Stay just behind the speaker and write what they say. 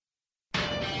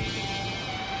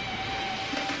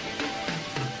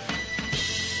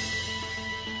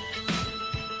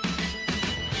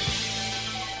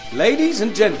Ladies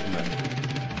and gentlemen,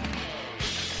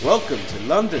 welcome to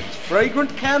London's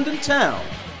fragrant Camden Town.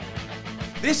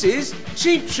 This is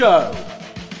Cheap Show.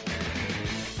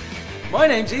 My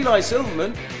name's Eli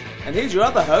Silverman, and here's your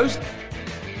other host.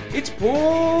 It's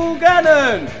Paul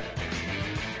Gannon.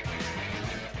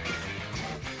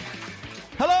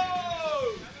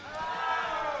 Hello!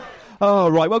 All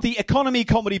right, well, the economy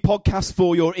comedy podcast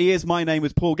for your ears. My name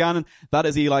is Paul Gannon. That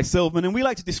is Eli Silverman, and we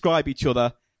like to describe each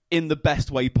other in the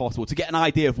best way possible to get an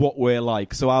idea of what we're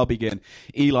like. So I'll begin.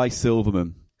 Eli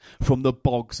Silverman, from the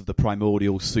bogs of the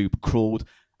primordial soup, crawled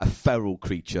a feral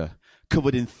creature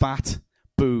covered in fat,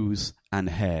 booze, and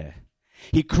hair.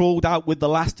 He crawled out with the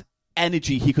last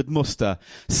energy he could muster,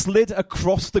 slid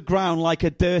across the ground like a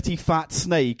dirty fat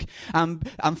snake, and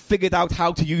figured out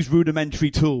how to use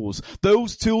rudimentary tools.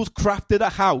 Those tools crafted a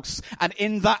house, and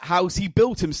in that house he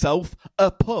built himself a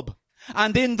pub.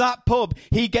 And in that pub,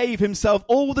 he gave himself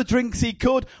all the drinks he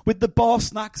could with the bar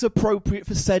snacks appropriate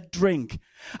for said drink.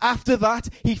 After that,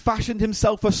 he fashioned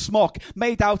himself a smock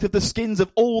made out of the skins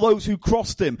of all those who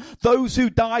crossed him. Those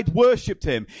who died worshipped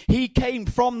him. He came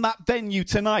from that venue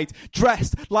tonight,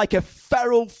 dressed like a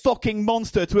feral fucking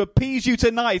monster to appease you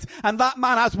tonight. And that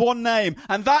man has one name,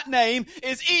 and that name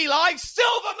is Eli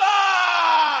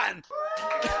Silverman!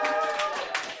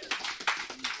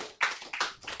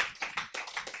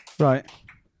 Right.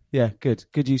 Yeah, good.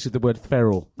 Good use of the word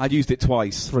feral. I used it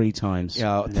twice. 3 times.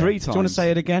 Yeah, 3 times. Do you want to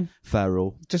say it again?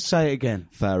 Feral. Just say it again.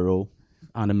 Feral.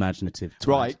 Unimaginative.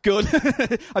 Right, good.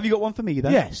 Have you got one for me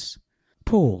then? Yes.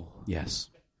 Paul, Yes.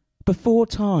 before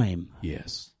time,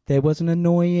 Yes. there was an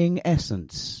annoying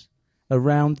essence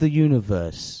around the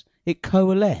universe. It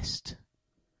coalesced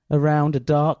around a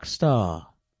dark star.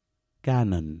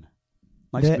 Ganon.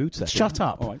 Nice mood setting. Shut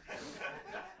up. All right.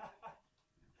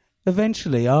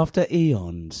 Eventually, after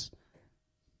eons,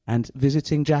 and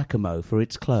visiting Giacomo for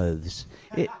its clothes,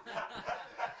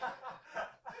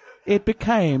 it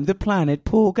became the planet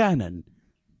Paul Gannon,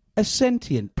 a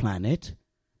sentient planet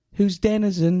whose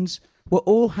denizens were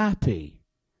all happy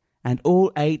and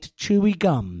all ate chewy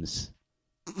gums.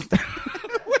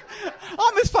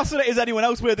 I'm as fascinated as anyone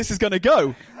else where this is going to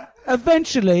go.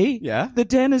 Eventually, Yeah? the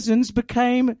denizens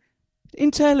became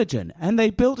intelligent, and they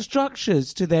built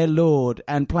structures to their lord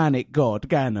and planet god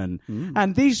Ganon.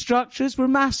 And these structures were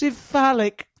massive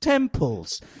phallic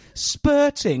temples,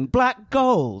 spurting black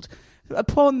gold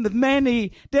upon the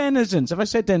many denizens. Have I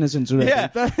said denizens already?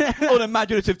 Yeah.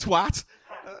 Unimaginative twat.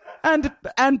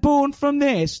 And born from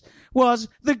this was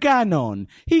the Ganon.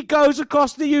 He goes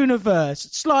across the universe,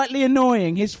 slightly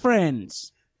annoying his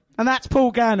friends. And that's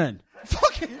Paul Gannon.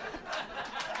 Fucking...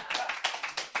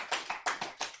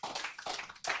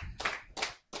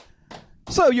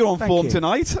 So you're on form you.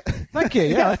 tonight. Thank you.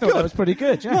 Yeah, I thought that was pretty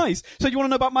good. Yeah. Nice. So you want to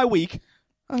know about my week?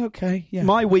 Okay, yeah.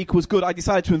 My week was good. I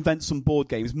decided to invent some board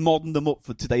games, modern them up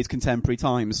for today's contemporary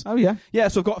times. Oh, yeah? Yeah,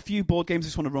 so I've got a few board games I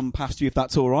just want to run past you if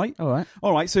that's all right. All right.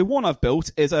 All right, so one I've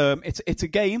built is it's a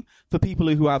game for people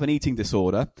who have an eating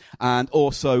disorder and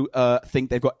also think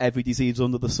they've got every disease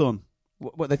under the sun.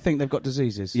 What, they think they've got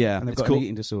diseases? Yeah, And they've it's got called- an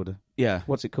eating disorder? Yeah.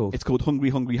 What's it called? It's called Hungry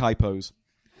Hungry Hypos.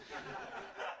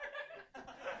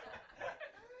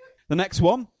 The next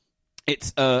one,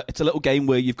 it's a little game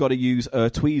where you've got to use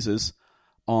tweezers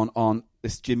on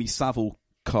this Jimmy Savile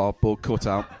cardboard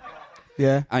cutout,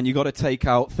 Yeah. and you've got to take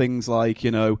out things like,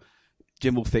 you know,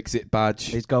 Jim will fix it badge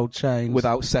His gold chains.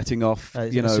 without setting off,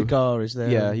 Is you it a know. cigar, is there?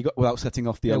 Yeah, without setting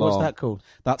off the Yeah, alarm. what's that called?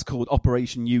 That's called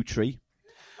Operation U-Tree.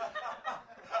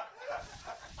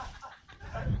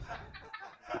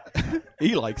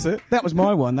 He likes it. That was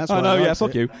my one. That's why I know, yeah, liked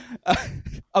fuck it. you.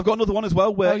 I've got another one as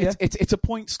well where Oh, yeah? it's a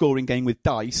point-scoring game with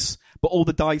dice, but all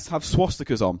the dice have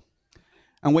swastikas on.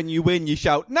 And when you win, you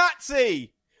shout,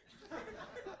 Nazi!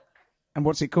 And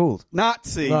what's it called?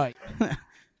 Nazi! Right.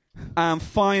 And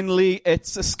finally,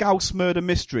 it's a Scouse murder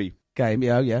mystery. Game.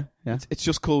 Yeah, yeah. It's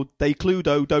just called They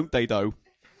Cluedo, Don't They Do?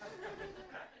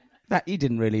 That you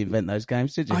didn't really invent those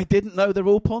games, did you? I didn't know they're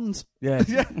all puns. Yeah.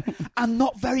 Yeah. And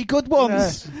not very good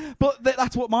ones. But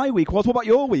that's what my week was. What about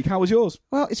your week? How was yours?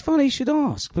 Well, it's funny you should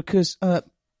ask, because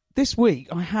this week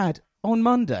I had, on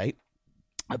Monday,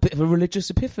 a bit of a religious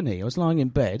epiphany. I was lying in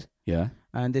bed, Yeah.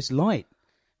 and this light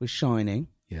was shining,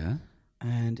 Yeah.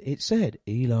 and it said,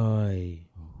 Eli.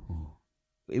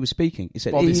 It was speaking. It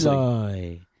said, Obviously.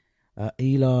 Eli.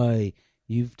 Eli,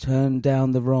 you've turned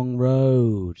down the wrong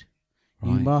road.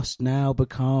 You Right. must now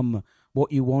become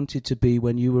what you wanted to be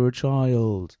when you were a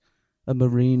child, a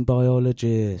marine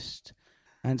biologist.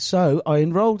 And so I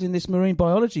enrolled in this marine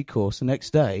biology course the next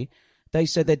day, They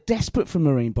said they're desperate for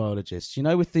marine biologists. You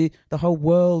know, with the whole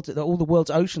world, all the world's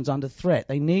oceans under threat,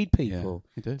 they need people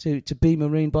to be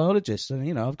marine biologists. And,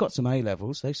 you know, I've got some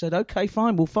A-levels. They said, okay,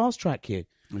 fine, we'll fast-track you.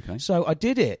 Okay. So I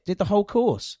did the whole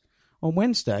course on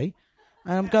Wednesday.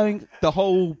 And I'm going... The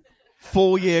whole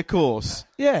 4-year course?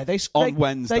 Yeah. On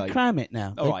Wednesday? They cram it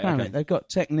now. Oh, right, okay. They've got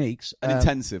techniques. An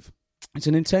intensive? It's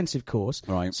an intensive course.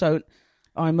 Right. So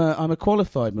I'm a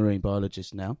qualified marine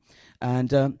biologist now.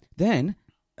 And then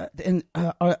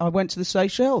I went to the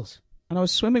Seychelles and I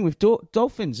was swimming with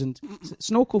dolphins and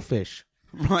snorkel fish.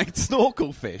 Right,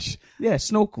 snorkel fish. Yeah,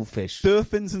 snorkel fish.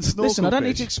 Dolphins and snorkel fish. Listen, I don't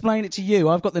need to explain it to you.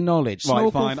 I've got the knowledge. Right,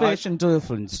 snorkel fine. fish and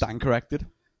dolphins. Stand corrected.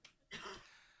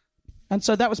 And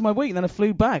so that was my week. And then I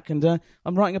flew back and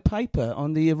I'm writing a paper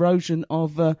on the erosion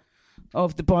of the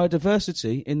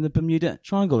biodiversity in the Bermuda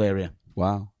Triangle area.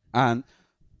 Wow. And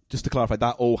just to clarify,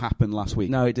 that all happened last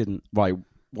week? No, it didn't. Right.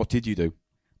 What did you do?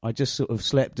 I just sort of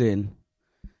slept in,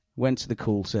 went to the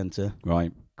call centre,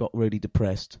 Right. got really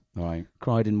depressed, Right.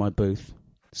 cried in my booth,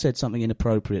 said something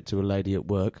inappropriate to a lady at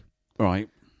work, Right.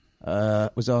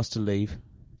 was asked to leave,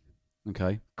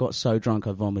 Okay. got so drunk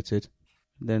I vomited,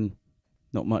 then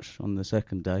not much on the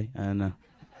second day, and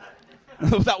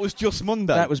That was just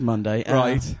Monday? that was Monday.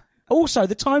 Right. Also,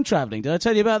 the time travelling, did I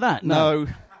tell you about that? No.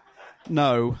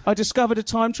 I discovered a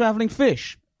time travelling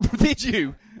fish. Did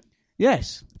you?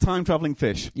 Yes. Time travelling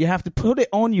fish. You have to put it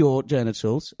on your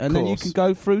genitals, and then you can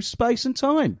go through space and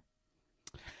time.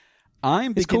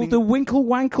 It's called the Winkle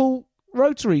Wankle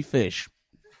rotary fish.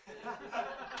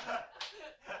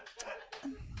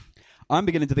 I'm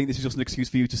beginning to think this is just an excuse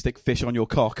for you to stick fish on your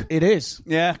cock. It is.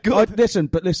 Yeah, good. Listen,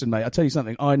 mate, I'll tell you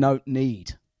something. I don't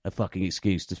need a fucking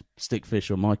excuse to stick fish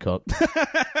on my cock.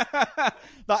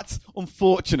 That's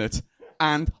unfortunate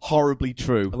and horribly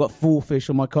true. I've got 4 fish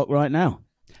on my cock right now.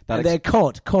 They're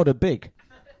cod. Cod are big.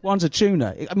 One's a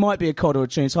tuna. It might be a cod or a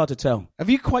tuna. It's hard to tell. Have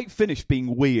you quite finished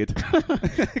being weird?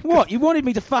 What? You wanted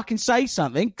me to fucking say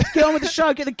something? Get on with the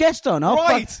show. Get the guest on. All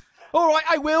right,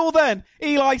 I will then.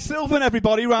 Eli Silverman,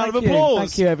 everybody. Round of applause.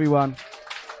 Thank you, everyone.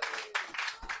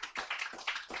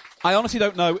 I honestly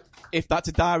don't know if that's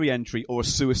a diary entry or a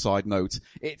suicide note.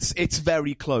 It's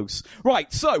very close.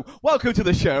 Right, so, welcome to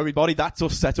the show, everybody. That's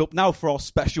us set up now for our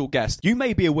special guest. You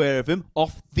may be aware of him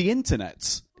off the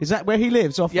internets. Is that where he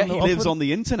lives? He lives on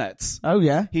the internets. Oh,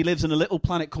 yeah? He lives in a little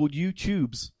planet called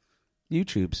YouTube's.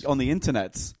 On the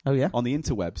internets. Oh, yeah? On the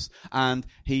interwebs. And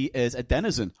he is a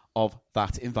denizen of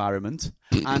that environment.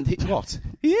 And what?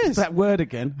 He is. That word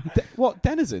again. What?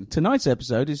 Denizen? Tonight's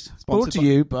episode is Sponsored brought to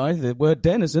you by the word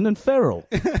denizen and feral.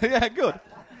 Yeah, good.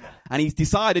 And he's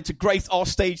decided to grace our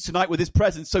stage tonight with his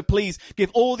presence. So please give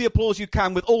all the applause you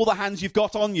can with all the hands you've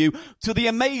got on you to the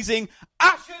amazing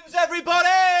Ashens, everybody!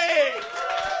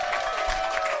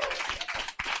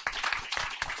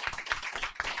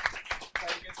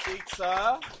 Take a seat,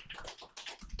 sir.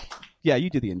 Yeah, you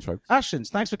do the intro. Ashens,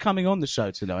 thanks for coming on the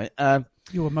show tonight.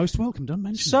 You are most welcome. Don't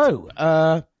mention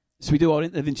it. So we do our a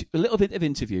little bit of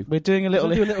interview. We're doing a little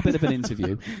bit of an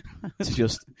interview. To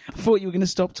just, I thought you were going to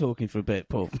stop talking for a bit,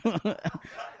 Paul.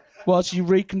 Whilst you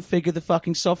reconfigure the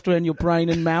fucking software in your brain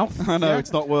and mouth. I know,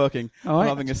 it's not working. All right. I'm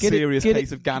having a serious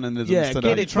case of Gannonism today.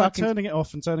 Get it Try fucking... turning it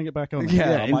off and turning it back on.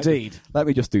 Yeah, indeed. Let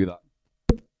me just do that.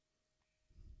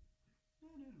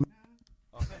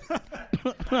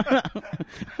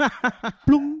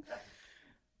 Bloom.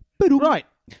 Right.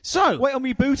 So wait on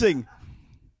me booting.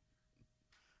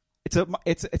 It's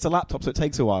a laptop, so it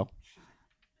takes a while.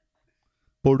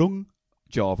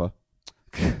 Java.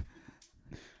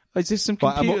 Is this some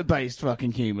computer-based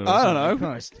fucking humour? I don't know.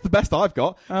 Christ. The best I've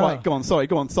got. Oh. Right, go on. Sorry,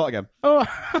 go on. Start again. Oh,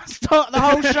 start the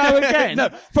whole show again. No,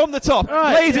 from the top.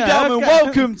 Right, Ladies and gentlemen, okay.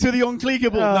 welcome to the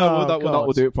Unclickable.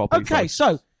 We'll do it properly. Okay,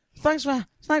 so thanks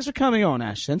for coming on,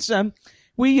 Ash. And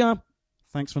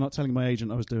Thanks for not telling my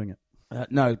agent I was doing it.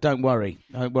 no, don't worry.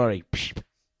 Don't worry.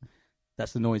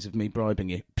 That's the noise of me bribing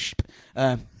you.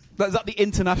 Is that the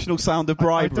international sound of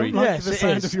bribery? I don't like Yes, the it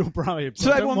sound is. of your bribe. So I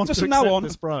don't everyone, want just to from now accept on,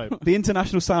 this bribe. the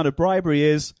international sound of bribery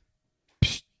is...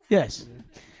 Yes.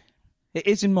 It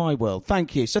is in my world.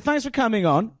 Thank you. So thanks for coming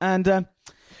on. And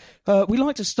we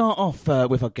like to start off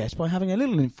with our guest by having a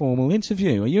little informal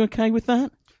interview. Are you okay with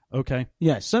that? Okay.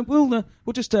 Yes. So we'll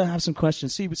just have some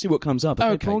questions, see what comes up.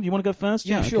 Okay, Paul, you want to go first?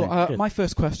 Yeah, sure. Okay, good. My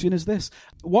first question is this.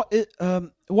 What is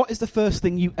the first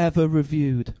thing you ever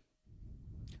reviewed?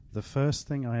 The first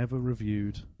thing I ever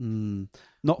reviewed.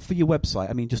 Not for your website,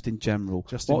 I mean just in general.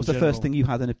 What was the first thing you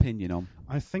had an opinion on?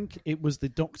 I think it was the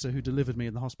doctor who delivered me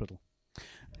in the hospital.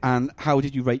 And how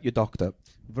did you rate your doctor?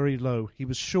 Very low. He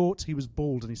was short, he was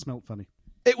bald, and he smelt funny.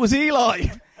 It was Eli!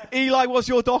 Eli was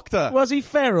your doctor! Was he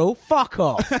feral? Fuck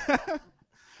off.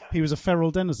 He was a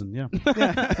feral denizen, yeah.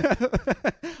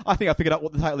 I think I figured out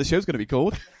what the title of the show's going to be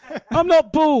called. I'm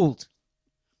not bald.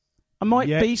 I might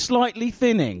Yeah. be slightly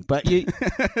thinning, but which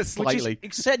Slightly. is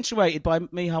accentuated by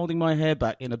me holding my hair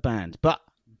back in a band. But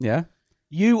Yeah.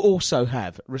 you also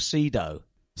have Resido.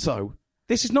 So,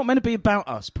 This is not meant to be about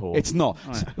us, Paul. it's not.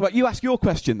 Right, you ask your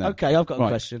question then. Okay, I've got a Right.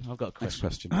 question. Next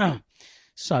question.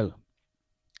 So,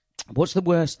 what's the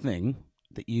worst thing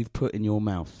that you've put in your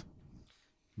mouth?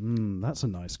 That's a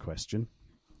nice question.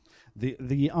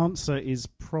 The answer is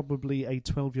probably a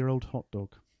 12-year-old hot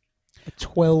dog. A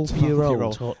 12-year-old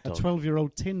 12-year-old. hot A dog.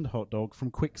 12-year-old tinned hot dog from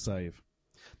Quick Save.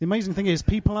 The amazing thing is,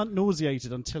 people aren't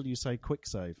nauseated until you say Quick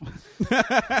Save.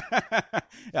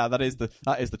 Yeah, that is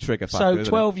the trigger factor. So isn't it?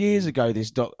 12 years ago,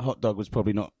 this hot dog was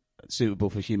probably not suitable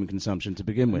for human consumption to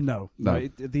begin with. No.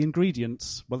 The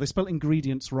ingredients, well, they spelled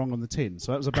ingredients wrong on the tin,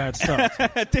 so that was a bad start.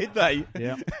 Did they?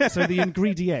 Yeah. So the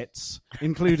ingredients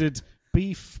included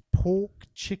beef, pork,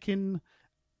 chicken,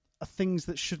 things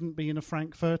that shouldn't be in a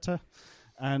frankfurter,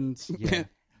 and yeah,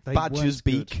 they Badger's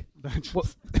weren't good. beak.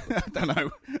 Badger's- I don't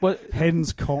know. Well,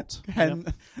 Hen's cot.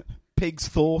 Hen, pig's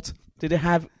thought. did it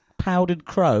have powdered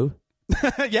crow?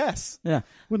 Yes. Yeah.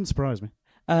 Wouldn't surprise me.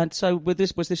 And so was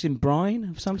this in brine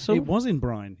of some sort? It was in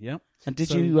brine, yeah. And did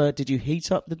So- you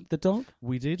heat up the dog?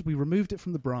 We did. We removed it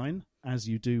from the brine, as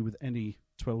you do with any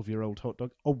 12-year-old hot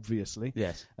dog, obviously.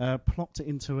 Yes. Plopped it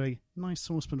into a nice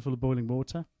saucepan full of boiling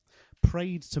water,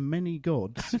 prayed to many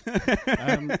gods,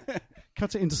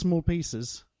 cut it into small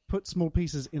pieces, put small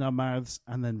pieces in our mouths,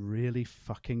 and then really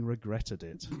fucking regretted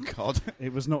it. God.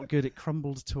 It was not good. It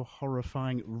crumbled to a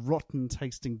horrifying,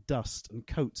 rotten-tasting dust and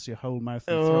coats your whole mouth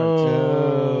and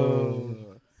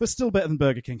throat. But still better than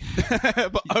Burger King.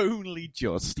 But only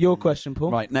just. Your question,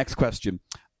 Paul. Right, next question.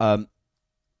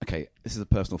 Okay, this is a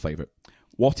personal favourite.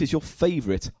 What is your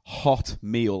favourite hot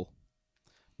meal?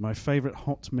 My favourite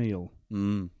hot meal.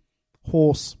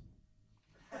 Horse.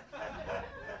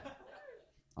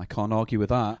 I can't argue with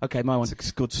that. Okay, my one. It's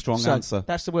a good, strong So, answer.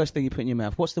 that's the worst thing you put in your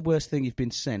mouth. What's the worst thing you've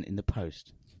been sent in the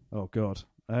post? Oh, God.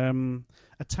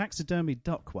 A taxidermy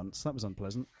duck once. That was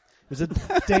unpleasant. It was a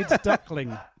dead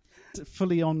duckling,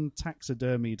 fully on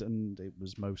taxidermied, and it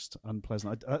was most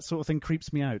unpleasant. That sort of thing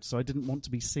creeps me out, so I didn't want to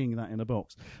be seeing that in a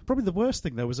box. Probably the worst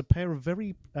thing, though, was a pair of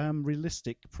very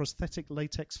realistic prosthetic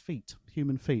latex feet,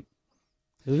 human feet.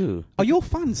 Ooh. Are your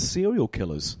fans serial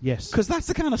killers? Yes. Because that's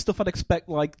the kind of stuff I'd expect,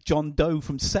 like, John Doe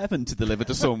from Seven to deliver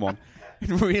to someone.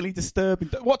 Really disturbing.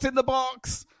 What's in the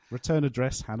box? Return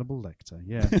address, Hannibal Lecter.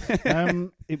 Yeah.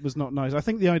 It was not nice. I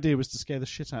think the idea was to scare the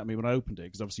shit out of me when I opened it,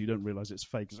 because obviously you don't realise it's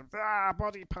fake. It's like,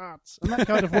 body parts. And that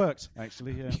kind of worked,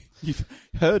 actually, yeah. You've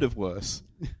heard of worse.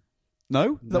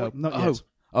 No? No, not yet.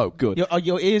 Oh, good.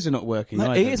 Your ears are not working. My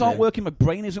either, ears aren't yeah. working, my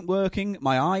brain isn't working,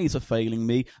 my eyes are failing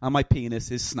me, and my penis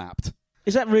is snapped.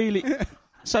 Is that really?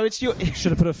 So it's your.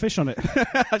 Should have put a fish on it.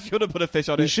 I should have put a fish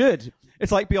on You it. should.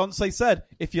 It's like Beyonce said,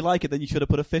 if you like it, then you should have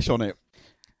put a fish on it.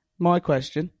 My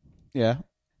question. Yeah.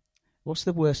 What's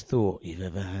the worst thought you've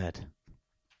ever had?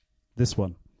 This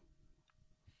one.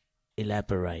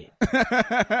 Elaborate.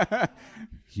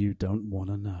 You don't want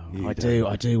to know. I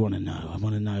do want to know. I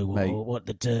want to know Mate. what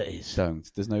the dirt is. Don't.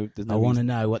 There's no I want to reason.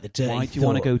 know what the dirty Why do you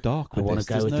want to thought- go dark with I want this?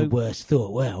 to go There's with no- the worst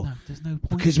thought. Well, No, there's no point.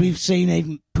 because we've seen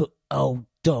him put old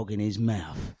dog in his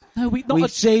mouth. No, We've not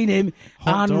seen him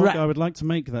Hot dog, unwrap. I would like to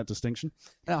make that distinction.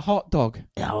 a hot dog.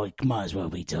 Oh, it might as well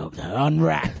be dog though.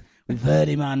 Unwrap. We've heard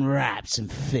him unwrap some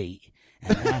feet.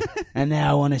 And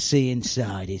now I want to see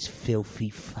inside his filthy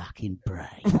fucking brain.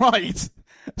 Right.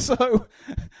 So,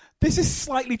 this is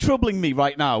slightly troubling me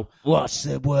right now. What's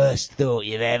the worst thought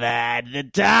you've ever had? The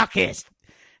darkest?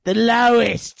 The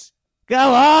lowest?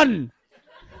 Go on!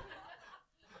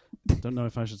 Don't know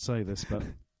if I should say this, but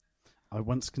I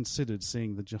once considered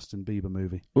seeing the Justin Bieber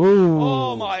movie. Ooh.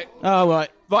 Oh, my. Oh, right.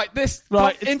 Right, this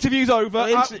Right. interview's over.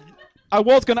 It's- I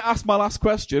was going to ask my last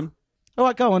question. All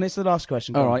right, go on. It's the last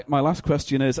question. Go All on. right, my last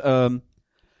question is,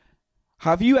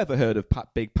 have you ever heard of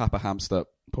Big Papa Hamster?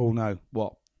 Paul, no.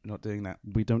 What? Not doing that.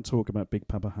 We don't talk about Big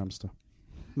Papa Hamster.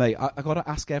 Mate, I got to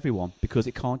ask everyone, because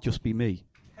it can't just be me.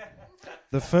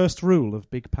 The first rule of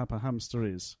Big Papa Hamster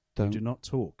is Don't. do not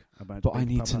talk about But Big I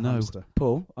need Papa to know. Hamster.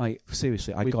 Paul,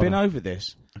 Seriously, I we've got been over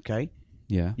this, okay?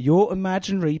 Yeah. Your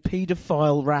imaginary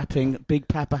paedophile rapping Big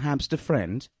Papa Hamster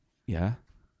friend Yeah.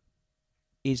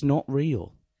 is not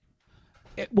real.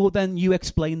 Well, then you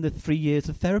explain the 3 years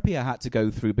of therapy I had to go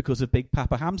through because of Big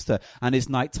Papa Hamster and his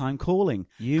nighttime calling.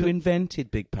 You invented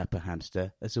Big Papa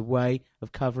Hamster as a way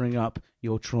of covering up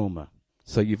your trauma.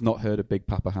 So you've not heard of Big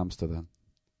Papa Hamster then?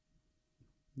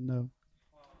 No.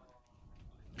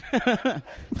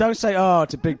 Don't say "oh"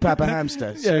 to Big Papa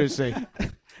Hamster. Seriously.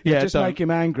 Yeah, just don't. make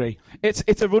him angry.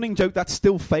 It's a running joke that's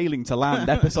still failing to land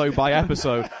episode by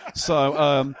episode. So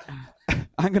I'm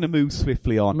going to move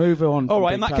swiftly on. Move on. All from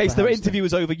right. In Big that Papa case, the Hamster. interview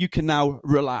is over. You can now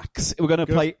relax. We're going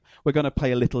to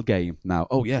play a little game now.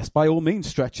 Oh yes, by all means,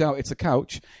 stretch out. It's a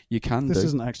couch. You can. This do.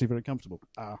 isn't actually very comfortable.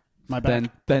 My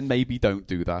back. Then maybe don't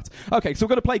do that. Okay, so we're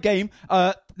going to play a game.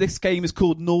 This game is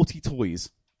called Naughty Toys.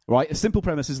 Right, a simple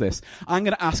premise is this. I'm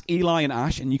going to ask Eli and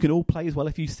Ash, and you can all play as well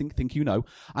if you think you know.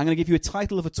 I'm going to give you a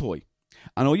title of a toy.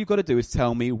 And all you've got to do is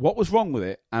tell me what was wrong with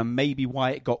it and maybe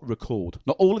why it got recalled.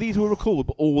 Not all of these were recalled,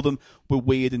 but all of them were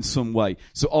weird in some way.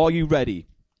 So are you ready?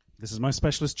 This is my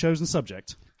specialist chosen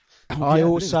subject. I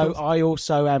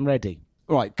also am ready.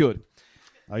 All right, good.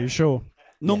 Are you sure?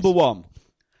 Number one,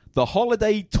 the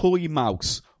holiday toy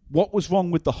mouse. What was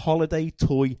wrong with the holiday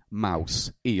toy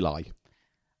mouse, Eli?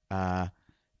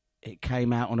 It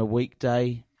came out on a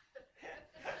weekday.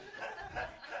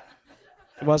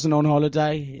 It wasn't on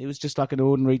holiday. It was just like an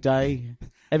ordinary day.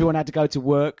 Everyone had to go to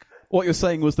work. What you're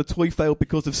saying was the toy failed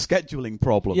because of scheduling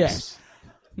problems. Yes.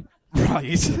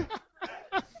 Right.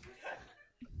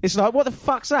 It's like, what the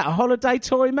fuck's that? A holiday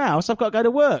toy mouse? I've got to go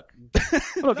to work.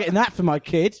 I'm not getting that for my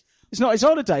kid. It's not his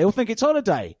holiday. He'll think it's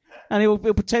holiday. And he'll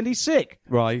pretend he's sick.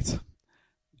 Right.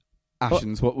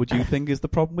 Ashens, what would you think is the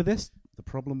problem with this? The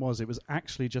problem was it was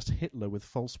actually just Hitler with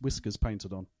false whiskers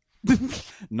painted on.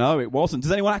 No, it wasn't.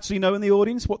 Does anyone actually know in the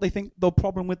audience what they think the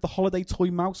problem with the holiday toy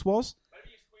mouse was?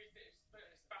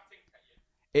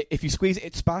 If you squeeze it,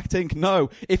 it's spat ink. No.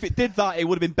 If it did that, it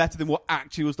would have been better than what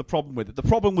actually was the problem with it. The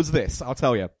problem was this, I'll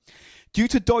tell you. Due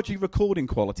to dodgy recording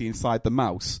quality inside the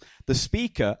mouse, the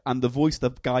speaker and the voice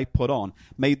the guy put on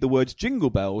made the words jingle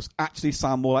bells actually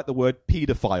sound more like the word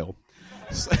paedophile.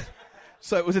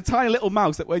 So it was a tiny little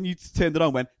mouse that when you turned it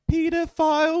on went,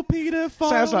 paedophile, paedophile.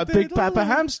 Sounds like Big Papa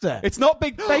Hamster. It's not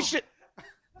Big... They should...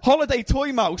 Holiday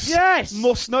toy mouse. Yes.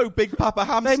 Must know Big Papa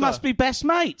Hamster. They must be best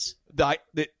mates.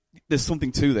 There's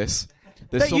something to this.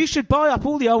 You should buy up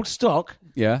all the old stock.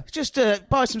 Yeah. Just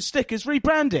buy some stickers,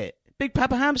 rebrand it. Big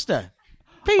Papa Hamster.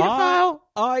 Paedophile.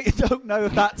 I don't know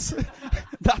if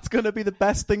that's going to be the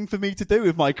best thing for me to do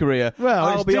with my career. Well,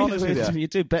 I'll be honest with you. You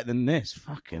do better than this.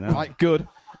 Fucking hell. Right, good.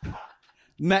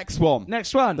 Next one.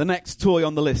 Next one. The next toy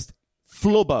on the list.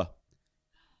 Flubber.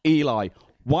 Eli.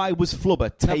 Why was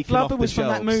Flubber taken off the Flubber was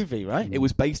shelves? from that movie, right? It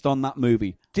was based on that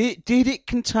movie. Did it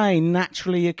contain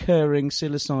naturally occurring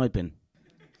psilocybin?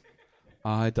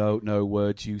 I don't know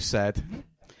words you said.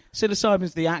 Psilocybin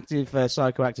is the active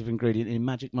psychoactive ingredient in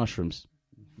magic mushrooms.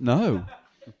 No.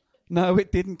 No,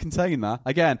 it didn't contain that.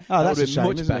 Again, Oh, that that's would a have shame,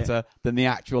 been much isn't it? better than the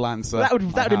actual answer. That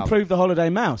would improve the holiday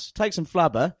mouse. Take some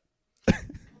flubber.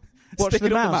 Watch Stick the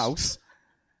it up mouse.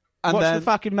 And Watch then, the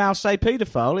fucking mouse say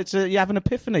paedophile. You have an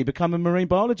epiphany. Become a marine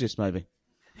biologist, maybe.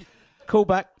 Call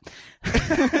back.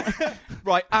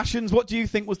 right, Ashens, what do you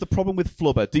think was the problem with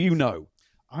Flubber? Do you know?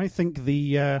 I think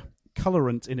the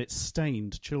colorant in it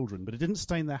stained children, but it didn't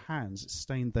stain their hands, it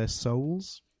stained their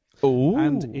souls. Oh.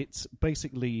 And it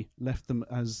basically left them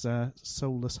as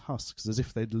soulless husks, as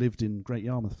if they'd lived in Great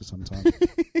Yarmouth for some time.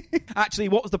 Actually,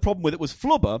 what was the problem with it was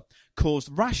Flubber caused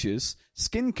rashes,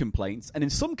 skin complaints, and in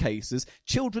some cases,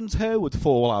 children's hair would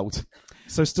fall out.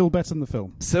 So still better than the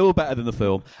film. Still better than the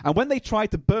film. And when they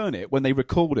tried to burn it, when they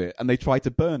recalled it and they tried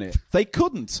to burn it, they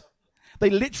couldn't. They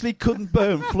literally couldn't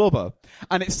burn Flubber.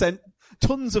 And it sent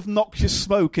tons of noxious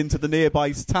smoke into the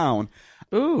nearby town.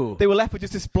 Ooh. They were left with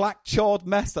just this black charred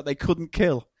mess that they couldn't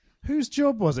kill. Whose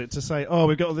job was it to say,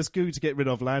 we've got all this goo to get rid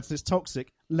of, lads, it's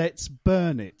toxic, let's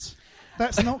burn it?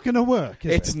 That's not going to work,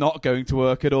 is It's it? not going to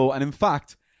work at all. And in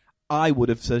fact, I would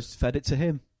have just fed it to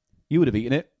him. You would have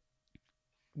eaten it.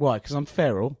 Why? Because I'm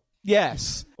feral.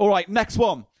 Yes. All right, next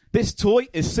one. This toy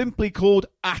is simply called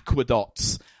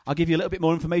Aquadots. I'll give you a little bit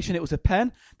more information. It was a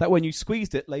pen that when you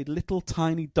squeezed it laid little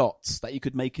tiny dots that you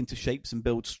could make into shapes and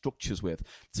build structures with.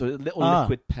 So a little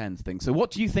liquid pen thing. So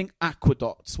what do you think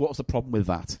Aquadots? What was the problem with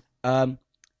that?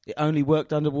 It only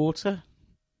worked underwater.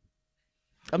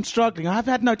 I'm struggling. I've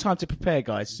had no time to prepare,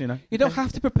 guys. You know. You don't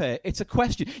have to prepare. It's a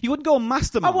question. You wouldn't go on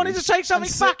Mastermind. I wanted to say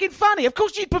something fucking funny. Of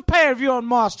course you'd prepare if you're on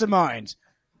Mastermind.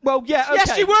 Well, yeah, okay.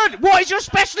 Yes, you would. What is your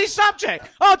specialist subject?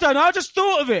 I don't know. I just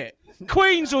thought of it.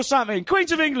 Queens or something.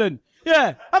 Queens of England.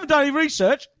 Yeah. Haven't done any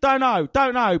research. Don't know.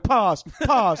 Pass.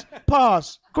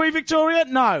 Pass. Queen Victoria?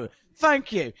 No.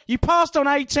 Thank you. You passed on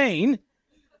 18.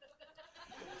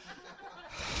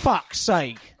 Fuck's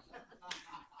sake.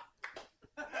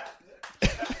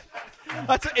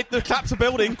 That's it. The claps are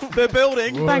building. They're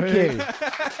building. Thank you.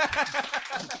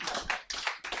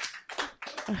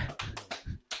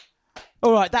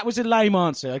 All right, that was a lame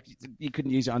answer. you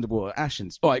couldn't use it underwater.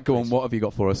 Ashens. All right, go on. What have you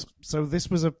got for us? So this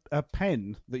was a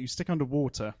pen that you stick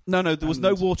underwater. No, there was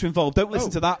no water involved. Don't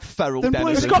listen to that feral Then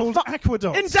why is denizen. it called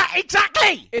Aqueduct?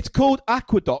 Exactly! It's called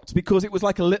Aqueduct because it was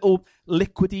like a little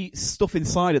liquidy stuff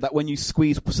inside it that when you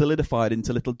squeeze solidified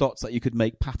into little dots that you could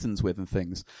make patterns with and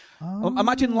things.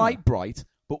 Imagine Light Bright,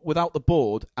 but without the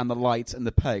board and the light and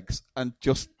the pegs and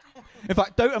just... In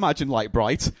fact, don't imagine Light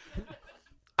Bright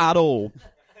at all.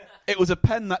 It was a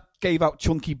pen that gave out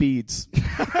chunky beads.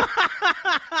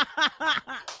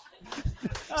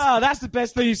 Oh, that's the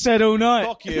best thing you said all night.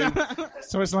 Fuck you.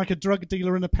 So it's like a drug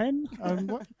dealer in a pen?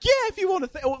 What? Yeah, if you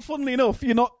want to... funnily enough,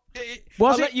 you're not...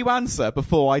 Was I'll it- let you answer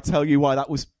before I tell you why that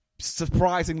was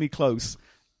surprisingly close.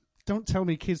 Don't tell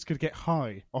me kids could get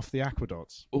high off the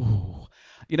aqueducts. Ooh.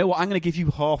 You know what? I'm going to give you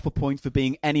half a point for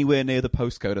being anywhere near the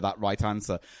postcode of that right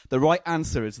answer. The right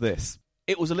answer is this.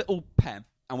 It was a little pen,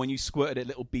 and when you squirted it,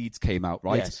 little beads came out,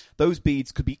 right? Yes. Those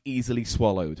beads could be easily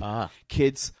swallowed. Ah.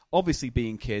 Kids, obviously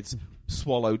being kids,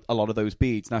 swallowed a lot of those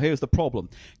beads. Now, here's the problem.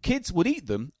 Kids would eat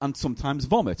them and sometimes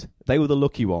vomit. They were the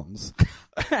lucky ones.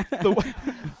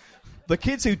 The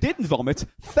kids who didn't vomit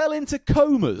fell into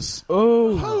comas.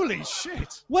 Oh. Holy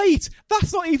shit! Wait,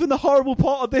 that's not even the horrible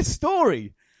part of this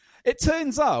story. It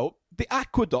turns out the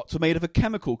aqueducts were made of a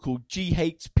chemical called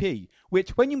GHP,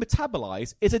 which, when you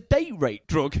metabolize, is a date rape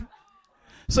drug.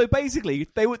 So basically,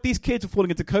 these kids were falling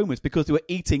into comas because they were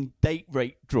eating date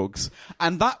rape drugs.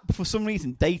 And that, for some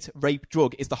reason, date rape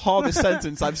drug is the hardest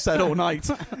sentence I've said all night.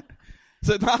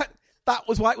 So that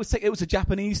was why it was a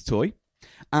Japanese toy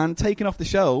and taken off the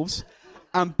shelves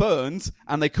and burned,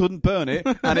 and they couldn't burn it,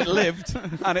 and it lived,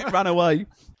 and it ran away.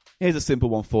 Here's a simple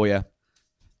one for you.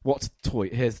 What's the toy?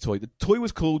 Here's the toy. The toy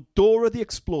was called Dora the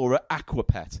Explorer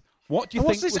Aquapet. What do you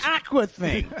What's think this was... aqua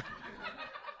thing?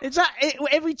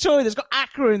 Every toy that's got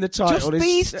aqua in the title Just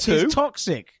these two? is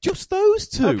toxic. Just those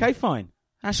two. Okay, fine.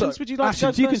 Ashens, would you like to go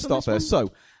Ashens, you can first on start this first. one?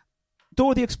 So,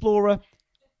 Dora the Explorer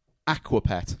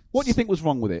Aquapet. What do you think was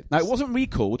wrong with it? Now, it wasn't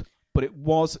recalled, but it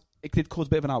did cause a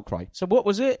bit of an outcry. So what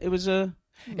was it? It was a...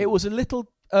 It was a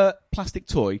little plastic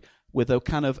toy with a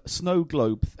kind of snow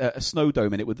globe, a snow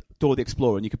dome in it with Dora the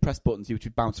Explorer, and you could press buttons which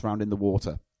would bounce around in the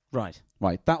water. Right.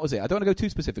 Right, that was it. I don't want to go too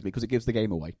specifically because it gives the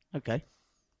game away. Okay.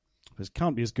 This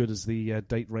can't be as good as the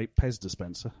date rape Pez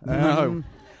dispenser. No.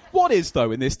 What is,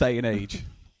 though, in this day and age?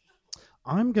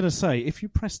 I'm going to say, if you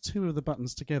press two of the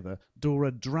buttons together,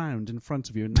 Dora drowned in front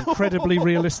of you in an incredibly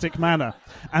realistic manner.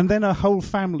 And then her whole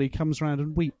family comes round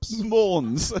and weeps.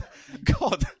 Mourns.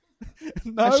 God.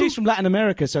 No. And she's from Latin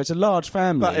America, so it's a large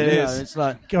family. That it you know, is. it's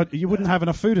like... God, you wouldn't have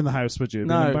enough food in the house, would you? It'd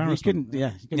be an No, you embarrassment. couldn't,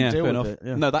 you couldn't Yeah, deal fair with enough. it.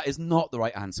 Yeah. No, that is not the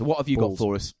right answer. What have you Balls. got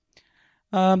for us?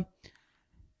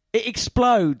 It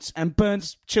explodes and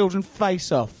burns children's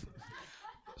face off.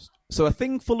 So a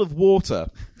thing full of water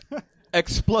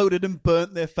exploded and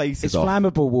burnt their faces It's off.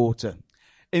 flammable water.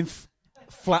 It's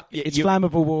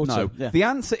Flammable water. No. Yeah. The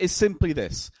answer is simply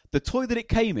this. The toy that it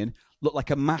came in looked like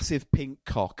a massive pink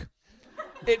cock.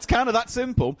 It's kind of that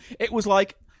simple. It was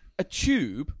like a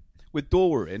tube with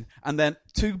Dora in and then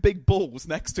two big balls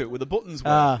next to it where the buttons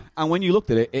were. And when you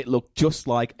looked at it, it looked just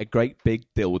like a great big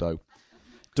dildo.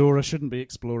 Dora shouldn't be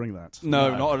exploring that.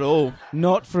 No, not at all.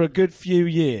 Not for a good few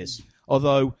years.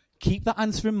 Although, keep that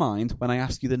answer in mind when I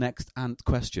ask you the next ant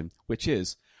question, which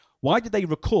is, why did they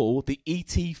recall the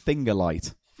E.T. finger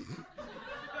light?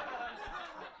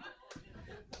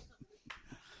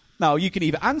 Now, you can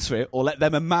either answer it or let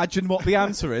them imagine what the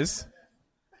answer is.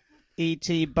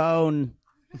 E.T. Bone.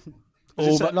 Or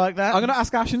Is it like that? I'm going to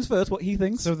ask Ashens first what he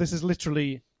thinks. So this is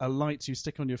literally a light you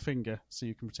stick on your finger so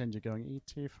you can pretend you're going,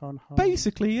 E.T. phone home.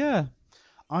 Basically, yeah.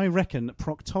 I reckon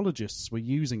proctologists were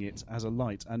using it as a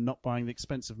light and not buying the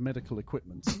expensive medical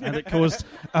equipment. And it caused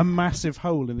a massive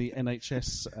hole in the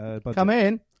NHS budget. Come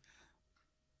in.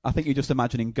 I think you're just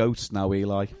imagining ghosts now,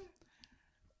 Eli.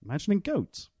 Imagining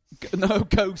goats. No,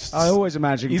 ghosts. I always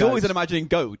imagine He's ghosts. always imagining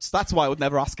goats. That's why I would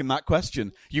never ask him that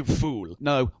question. You fool.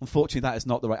 No, unfortunately, that is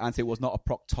not the right answer. It was not a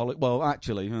proctologist. Well,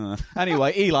 actually.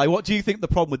 Anyway, Eli, what do you think the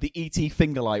problem with the E.T.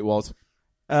 finger light was?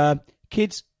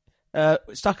 Kids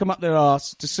stuck them up their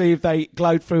arse to see if they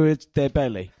glowed through their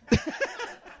belly.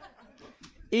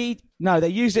 No, they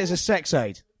used it as a sex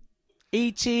aid.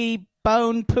 E.T.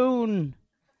 Bone Poon.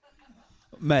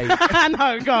 Mate.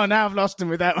 No, go on, now I've lost him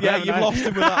with that one. Yeah, haven't you've I? lost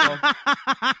him with that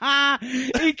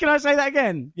one. Can I say that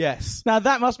again? Yes. Now,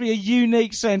 that must be a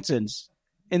unique sentence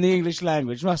in the English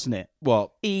language, mustn't it? What?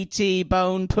 E.T.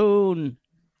 Bone Poon.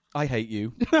 I hate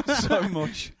you so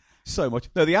much. So much.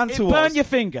 No, the answer It was... burned your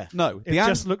finger. No, It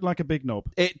just looked like a big knob.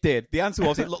 It did. The answer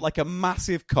was it looked like a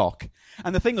massive cock.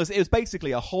 And the thing was, it was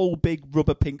basically a whole big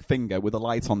rubber pink finger with a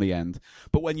light on the end.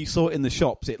 But when you saw it in the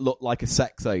shops, it looked like a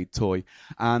sex aid toy.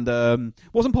 And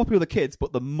wasn't popular with the kids,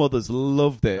 but the mothers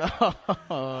loved it.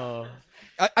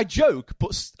 I joke,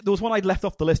 but there was one I'd left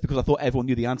off the list because I thought everyone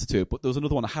knew the answer to it. But there was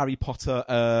another one, Harry Potter,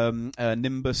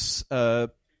 Nimbus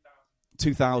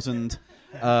 2000...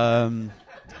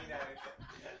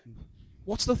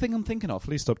 what's the thing I'm thinking of?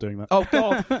 Please stop doing that. Oh,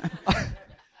 God.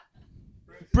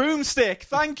 Broomstick,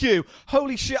 thank you.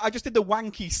 Holy shit, I just did the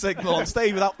wanky signal on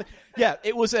stage without... Yeah,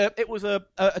 it was a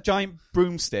giant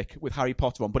broomstick with Harry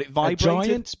Potter on, but it A vibrated.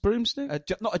 giant's broomstick?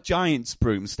 Not a giant's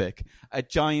broomstick, a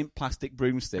giant plastic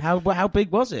broomstick. How big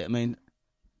was it? I mean,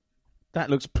 that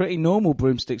looks pretty normal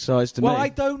broomstick size to me. Well, I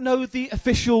don't know the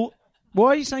official... Why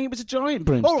are you saying it was a giant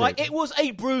broomstick? All right, it was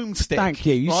a broomstick. Thank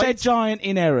you. You right? said giant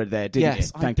in error there, didn't you?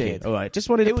 Yes, I Thank did. you. All right, just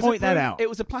wanted to point that out. It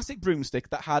was a plastic broomstick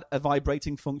that had a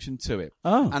vibrating function to it.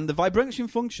 Oh. And the vibration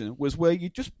function was where you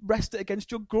just rest it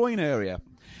against your groin area.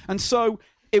 And so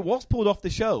it was pulled off the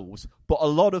shelves, but a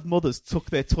lot of mothers took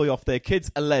their toy off their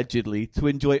kids, allegedly, to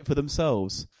enjoy it for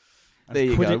themselves. There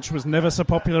you Quidditch was never so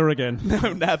popular again. go.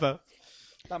 No, never.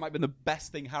 That might have been the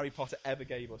best thing Harry Potter ever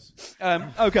gave us.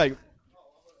 Okay.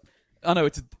 I know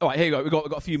it's... All right, here you go. We've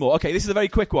got a few more. Okay, this is a very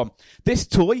quick one. This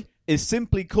toy is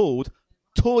simply called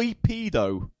Toy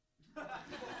Pedo.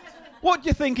 What do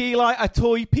you think, Eli, a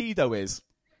Toy Pedo is?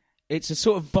 It's a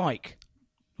sort of bike,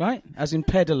 right? As in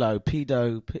pedalo,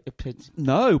 pedo...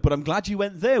 No, but I'm glad you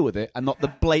went there with it and not the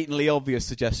blatantly obvious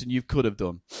suggestion you could have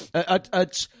done.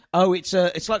 It's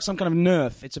like some kind of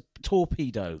Nerf. It's a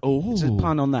torpedo. Oh. It's a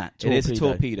pun on that. It is a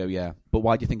torpedo, yeah. But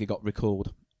why do you think it got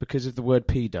recalled? Because of the word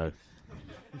pedo.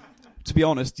 To be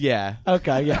honest, yeah.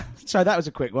 Okay, yeah. So that was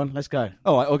a quick one. Let's go.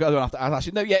 Oh, I don't have to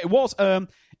actually. No, yeah, it was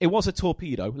a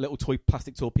torpedo, a little toy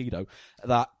plastic torpedo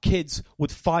that kids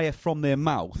would fire from their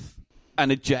mouth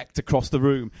and eject across the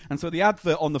room. And so the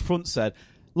advert on the front said,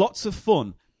 "Lots of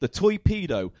fun. The toy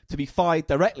pedo to be fired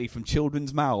directly from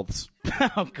children's mouths."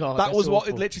 Oh God, That was what it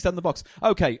awful. literally said in the box.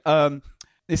 Okay,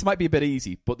 this might be a bit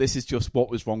easy, but this is just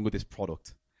what was wrong with this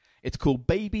product. It's called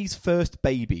Baby's First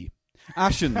Baby.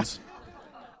 Ashens.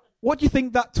 What do you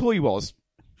think that toy was?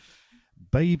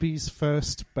 Baby's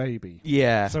first baby.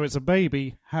 Yeah. So it's a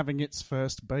baby having its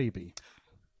first baby.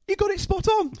 You got it spot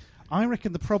on. I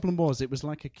reckon the problem was it was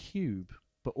like a cube,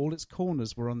 but all its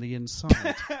corners were on the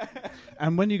inside.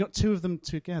 And when you got two of them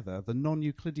together, the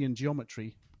non-Euclidean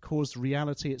geometry caused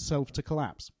reality itself to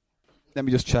collapse. Let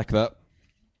me just check that.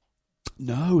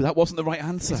 No, that wasn't the right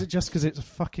answer. Is it just because it's a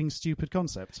fucking stupid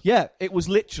concept? Yeah, it was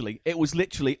literally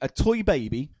a toy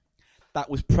baby that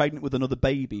was pregnant with another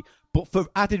baby. But for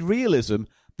added realism,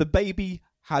 the baby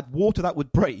had water that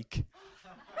would break.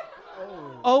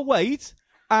 Oh wait,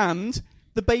 and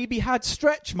the baby had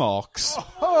stretch marks.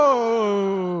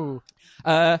 Oh.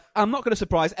 I'm not going to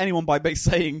surprise anyone by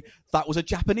saying that was a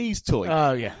Japanese toy.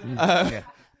 Oh yeah. Yeah.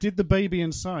 Did the baby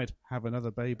inside have another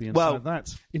baby inside Well,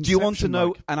 that? do you want to know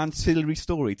Inception-like. an ancillary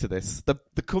story to this?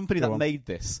 The company Go that on. made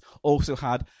this also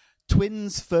had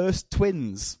twins first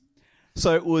twins.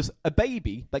 So it was a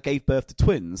baby that gave birth to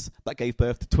twins that gave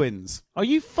birth to twins. Are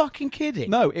you fucking kidding?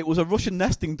 No, it was a Russian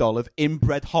nesting doll of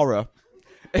inbred horror.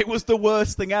 It was the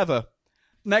worst thing ever.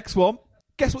 Next one.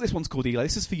 Guess what this one's called, Eli?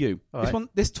 This is for you. All right.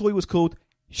 This toy was called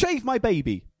Shave My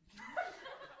Baby.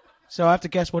 So I have to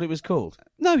guess what it was called.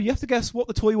 No, you have to guess what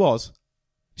the toy was.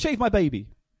 Shave My Baby.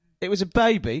 It was a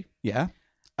baby Yeah.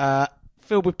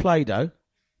 filled with Play-Doh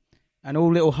and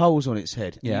all little holes on its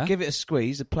head. Yeah. You give it a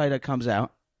squeeze, the Play-Doh comes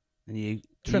out, and you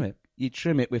Trim it. You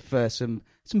trim it with some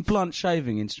blunt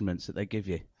shaving instruments that they give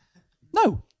you.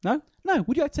 No. No? No.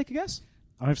 Would you like to take a guess?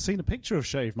 I've seen a picture of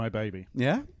Shave My Baby.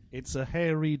 Yeah. It's a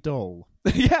hairy doll.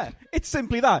 Yeah. It's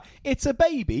simply that. It's a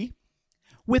baby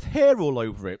with hair all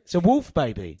over it. It's a wolf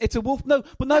baby. It's a wolf. No,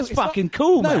 but no, That's it's not- fucking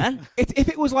cool, no, man. If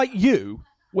it was like you,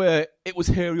 where it was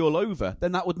hairy all over,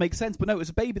 then that would make sense. But no, it was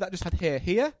a baby that just had hair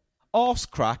here, arse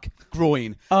crack,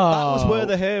 groin. That was where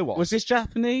the hair was. Was this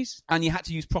Japanese? And you had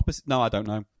to use proper... No, I don't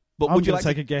know. But I'm would you going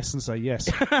like to take a guess and say yes.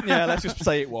 Yeah, let's just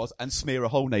say it was and smear a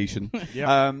whole nation.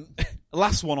 Yeah.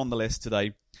 Last one on the list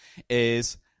today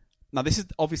is... Now, this is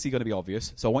obviously going to be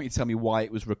obvious, so I want you to tell me why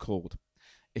it was recalled.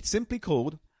 It's simply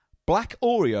called Black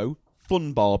Oreo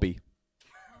Fun Barbie.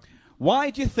 Why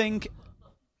do you think,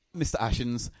 Mr.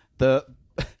 Ashens, the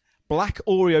Black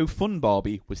Oreo Fun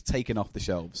Barbie was taken off the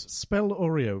shelves? Spell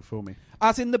Oreo for me.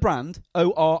 As in the brand,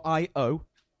 O-R-I-O.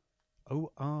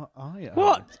 O-R-I-O.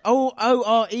 What?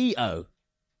 O-R-E-O.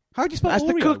 How do you spell That's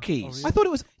Oreo? the cookies. I thought it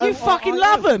was. You fucking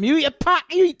love them. You eat a pack.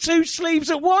 You eat 2 sleeves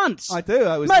at once. I do.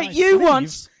 I was Mate,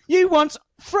 nice. you once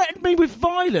threatened me with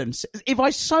violence if I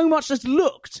so much as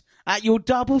looked at your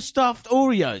double stuffed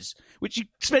Oreos, which you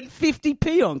spent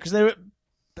 50p on because they're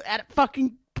at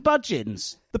fucking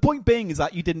budgeons. The point being is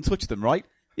that you didn't touch them, right?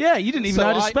 Yeah, you didn't even So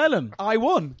know how to spell them. I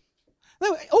won.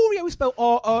 No, Oreo is spelled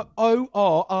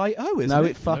R-O-R-I-O, isn't No,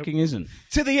 it? it fucking isn't.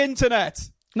 To the internet.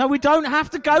 No, we don't have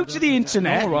to go to the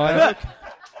internet. All right. Look,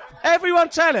 everyone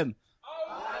tell him.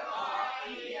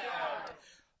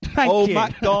 Thank Old you.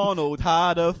 MacDonald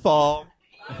had a farm.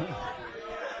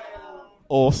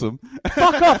 Awesome.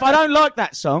 Fuck off. I don't like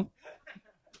that song.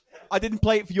 I didn't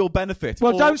play it for your benefit.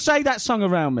 Well, don't say that song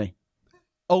around me.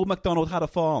 Old MacDonald had a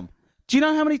farm. Do you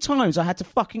know how many times I had to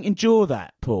fucking endure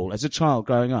that, Paul, as a child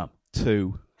growing up?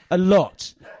 2. A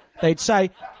lot. They'd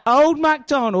say, Old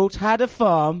MacDonald had a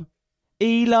farm,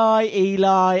 Eli,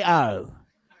 Eli, oh.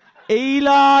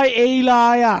 Eli,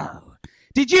 Eli, oh.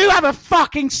 Did you have a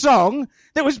fucking song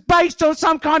that was based on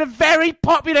some kind of very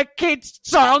popular kids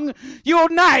song? Your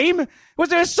name? Was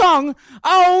there a song?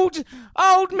 Old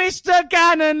Mr.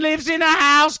 Gannon lives in a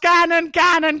house. Gannon,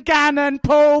 Gannon, Gannon.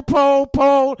 Paul, Paul,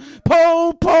 Paul.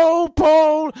 Paul, Paul,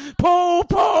 Paul. Paul,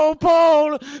 Paul,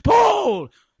 Paul. Paul.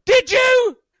 Did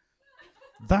you?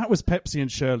 That was Pepsi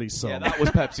and Shirley's song. Yeah, that was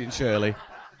Pepsi and Shirley.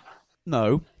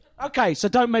 No. Okay, so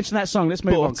don't mention that song. Let's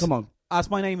move But on. Come on. As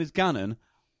my name is Gannon,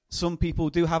 some people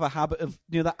do have a habit of,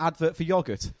 that advert for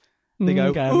yogurt. They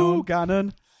go, Gannon. ooh,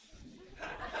 Gannon.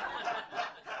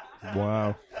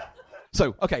 Wow.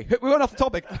 So, okay, we're going off the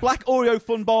topic. Black Oreo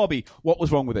Fun Barbie. What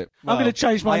was wrong with it? I'm going to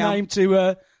change my I am- name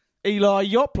to Eli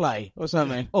Yachtplay or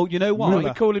something. Oh, you know Why are what?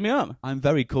 you calling me up? I'm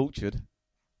very cultured.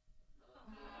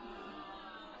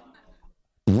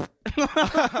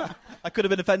 I could have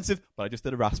been offensive, but I just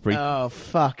did a raspberry. Oh,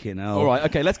 fucking hell. All right,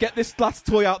 okay, let's get this last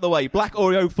toy out of the way. Black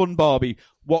Oreo Fun Barbie.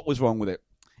 What was wrong with it?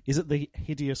 Is it the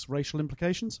hideous racial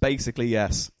implications? Basically,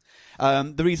 yes.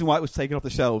 The reason why it was taken off the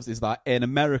shelves is that in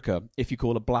America, if you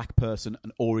call a black person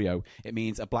an Oreo, it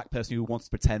means a black person who wants to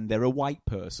pretend they're a white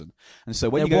person. And so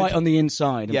when They're you go white on the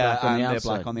inside and yeah, black on and the they're outside.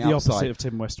 black on the The outside. opposite of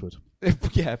Tim Westwood.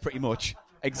 Yeah, pretty much.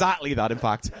 Exactly that, in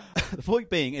fact. The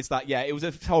point being is that, yeah, it was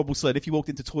a horrible slur. If you walked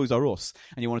into Toys R Us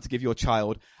and you wanted to give your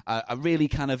child a really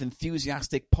kind of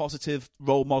enthusiastic, positive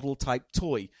role model type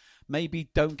toy, maybe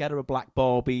don't get her a black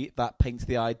Barbie that paints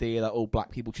the idea that all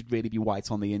black people should really be white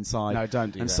on the inside. No,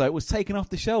 don't do and that. so it was taken off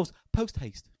the shelves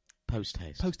post-haste.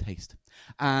 Post-haste.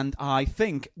 And I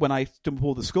think when I dump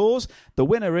all the scores, the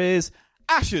winner is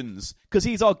Ashens, because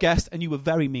he's our guest and you were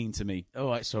very mean to me. All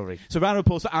right, sorry. So round of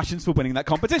applause for Ashens for winning that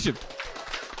competition.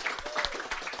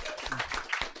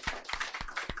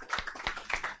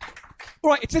 All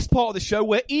right, it's this part of the show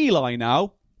where Eli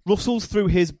now rustles through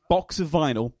his box of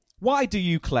vinyl. Why do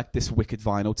you collect this wicked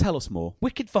vinyl? Tell us more.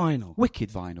 Wicked vinyl. Wicked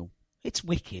vinyl. It's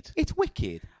wicked. It's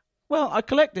wicked. Well, I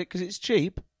collect it because it's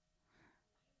cheap.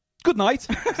 Good night.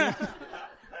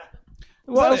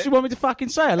 What that else it? do you want me to fucking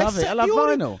say? I love it. I love The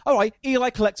order. vinyl. All right,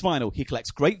 Eli collects vinyl. He collects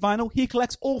great vinyl. He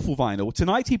collects awful vinyl.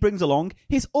 Tonight he brings along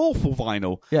his awful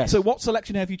vinyl. Yes. So what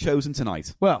selection have you chosen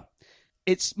tonight? Well,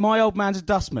 it's My Old Man's a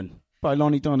Dustman by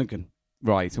Lonnie Donegan.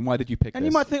 Right, and why did you pick And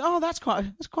this? you might think, oh, that's quite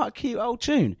a cute old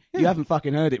tune. You haven't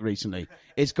fucking heard it recently.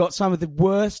 It's got some of the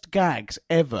worst gags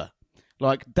ever.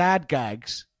 Like dad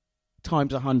gags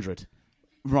times 100.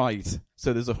 Right,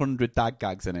 so there's 100 dad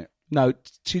gags in it. No,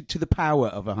 to the power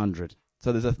of 100.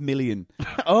 So there's 1,000,000.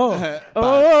 Oh,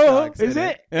 gags is in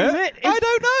it? Yeah? Is it? I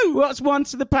don't know. What's 1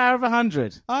 to the power of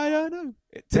 100? I don't know.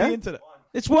 To Yeah? the internet.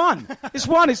 It's 1. It's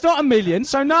 1. It's not 1,000,000,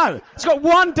 so no. It's got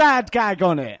 1 dad gag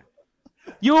on it.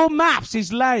 Your maths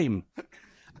is lame.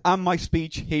 And my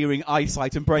speech, hearing,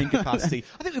 eyesight, and brain capacity.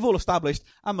 I think we've all established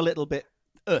I'm a little bit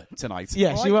tonight.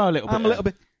 Yes, All you are a little bit. I'm a little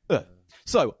bit.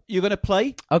 So you're going to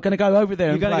play? I'm going to go over there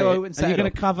You're and gonna play go it. over and set Are you it going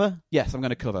up. to cover? Yes, I'm going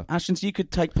to cover. Ashens, you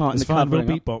could take part It's in the fine. We'll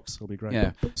covering. beatbox. It'll be great.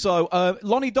 Yeah. So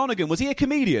Lonnie Donegan, was he a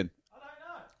comedian?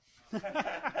 I don't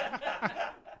know.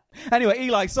 Anyway,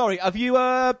 Eli, sorry. Are you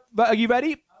ready? I'm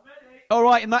ready. All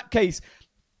right. In that case,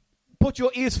 put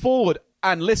your ears forward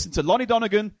and listen to Lonnie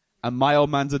Donegan and My Old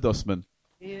Man's a Dustman.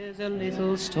 Here's a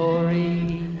little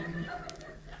story.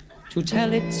 To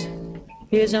tell it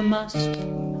is a must.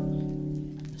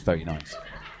 It's very nice.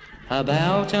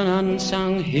 About an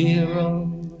unsung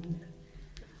hero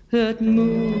that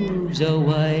moves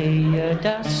away a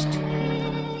dust.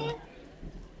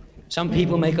 Some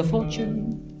people make a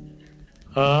fortune,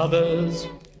 others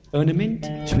earn a mint.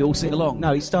 Should we all sing along?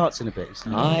 No, he starts in a bit.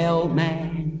 My old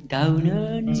man don't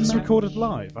earn Is this much. recorded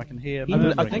live? I can hear.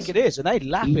 I think it is, and they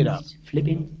lap it up. He's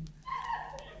flipping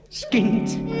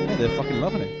skint. Yeah, they're fucking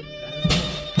loving it.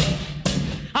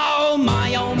 Oh,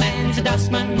 my old man's a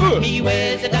dustman. He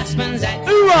wears a dustman's hat.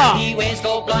 He wears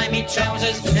gold-blimey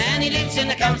trousers, and he lives in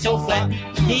the council flat.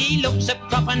 He looks a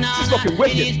proper nana in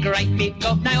his great big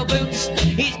hobnail boots.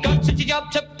 He's got such a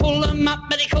job to pull them up,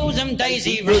 but he calls them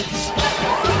daisy roots.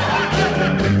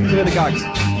 Clear the gags.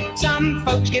 Some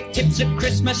folks give tips at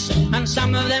Christmas, and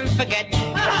some of them forget.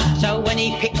 So when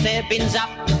he picks their bins up,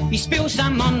 he spills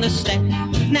some on the step.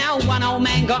 Now one old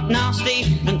man got nasty,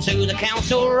 and to the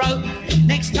council wrote,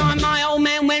 next time my old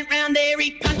man went round there,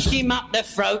 he punched him up the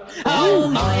throat. Oh,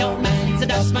 my old man's a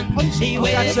dustman. He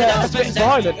wears a dustman's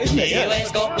hat. isn't it? He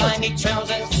wears gold-blimey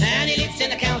trousers, and he lives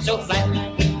in a council flat.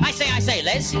 I say,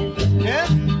 Les. Yeah?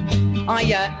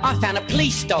 I found a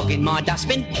police dog in my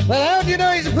dustbin. Well, how do you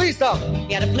know he's a police dog?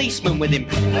 He had a policeman with him.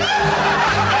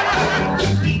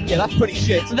 Yeah, that's pretty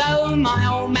shit. Though my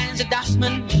old man's a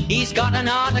dustman, he's got an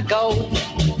heart of gold.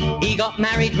 He got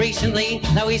married recently,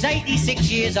 though he's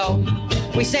 86 years old.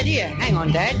 We said, here, hang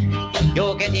on, Dad,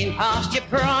 you're getting past your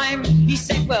prime. He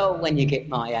said, well, when you get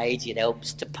my age, it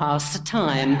helps to pass the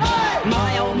time.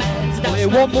 My old man's a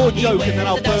dustman. One more joke and then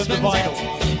I'll burn the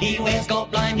vinyl. He wears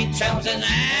gold-blimey trousers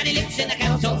and he lives in the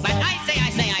council flat. I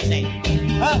say.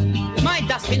 My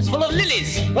dustbin's full of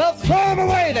lilies. Well, throw them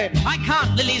away then. I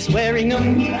can't, Lily's wearing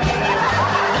them.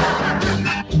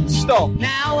 Stop.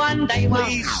 Now one day,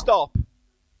 Please stop.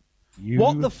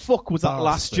 What the fuck was that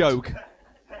last joke?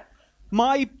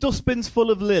 My dustbin's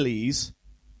full of lilies,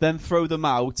 then throw them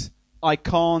out. I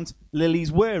can't,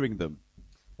 Lily's wearing them.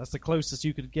 That's the closest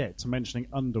you could get to mentioning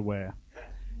underwear.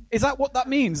 Is that what that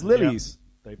means, lilies? Yep.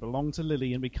 They belong to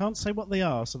Lily, and we can't say what they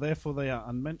are, so therefore they are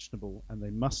unmentionable, and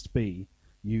they must be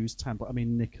used tampons. I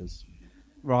mean knickers.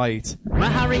 Right.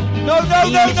 Hurry. No,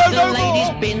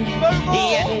 lady's more. bin. No more.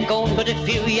 He hadn't gone but a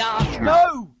few yards.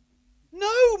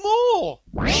 No more.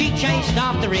 She chased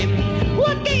after him.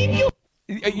 What game you?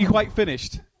 Are you quite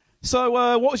finished? So,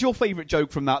 what was your favourite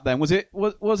joke from that then? Was it?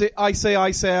 I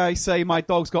say, my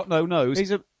dog's got no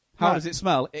nose. How does it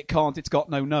smell? It can't. It's got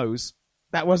no nose.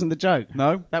 That wasn't the joke.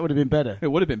 No, that would have been better. It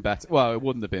would have been better. Well, it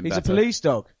wouldn't have been He's better. a police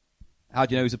dog. How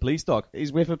do you know he's a police dog?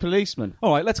 He's with a policeman.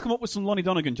 All right, let's come up with some Lonnie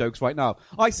Donegan jokes right now.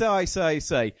 I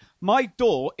say. My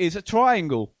door is a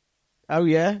triangle. Oh,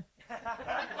 yeah?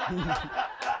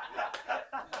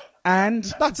 And?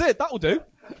 That's it. That'll do.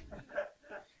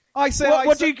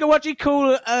 What do you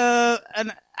call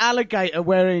an alligator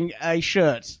wearing a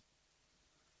shirt?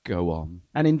 Go on.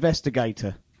 An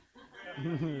investigator.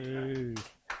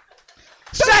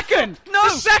 Second! No! The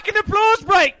second applause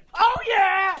break! Oh,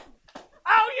 yeah!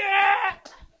 Oh, yeah!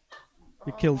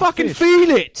 You killed Fucking the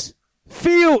fish.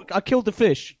 feel it! I killed the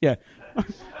fish, yeah.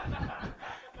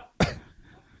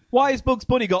 Why has Bugs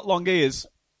Bunny got long ears?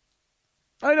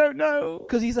 I don't know.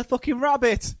 Because he's a fucking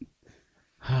rabbit.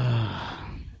 Do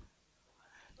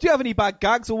you have any bad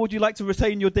gags, or would you like to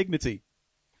retain your dignity?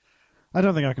 I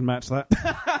don't think I can match that.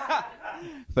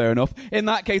 Fair enough. In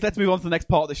that case, let's move on to the next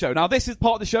part of the show. Now, this is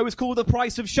part of the show is called The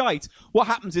Price of Shite. What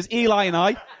happens is Eli and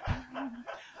I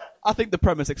think the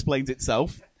premise explains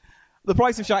itself. The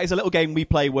Price of Shite is a little game we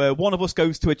play where one of us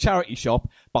goes to a charity shop,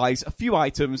 buys a few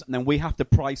items, and then we have to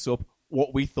price up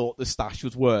what we thought the stash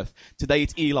was worth. Today,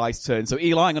 it's Eli's turn. So,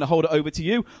 Eli, I'm going to hold it over to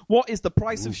you. What is the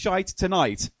price of shite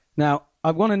tonight? Now,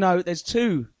 I want to know, there's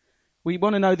two. We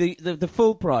want to know the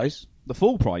full price. The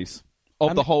full price?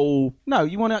 Of the whole... No,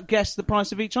 you want to guess the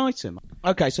price of each item.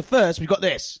 Okay, so first we've got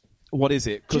this. What is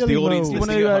it? Because Jelly the audience mold.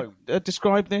 listening You at want home. to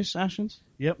describe this, Ashens?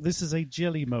 Yep, this is a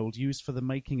jelly mould used for the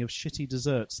making of shitty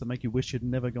desserts that make you wish you'd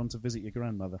never gone to visit your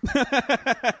grandmother.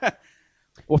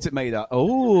 What's it made out?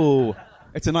 Oh,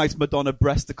 it's a nice Madonna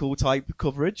breasticle type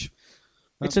coverage.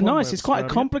 It's one way of it's quite a describing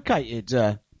it.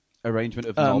 complicated Arrangement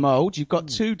of knob. mould. You've got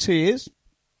two tiers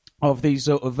of these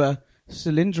sort of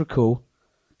cylindrical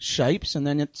shapes, and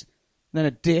then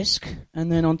a disc,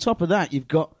 and then on top of that you've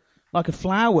got like a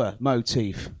flower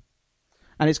motif.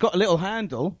 And it's got a little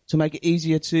handle to make it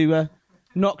easier to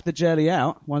knock the jelly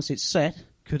out once it's set.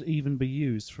 Could even be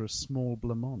used for a small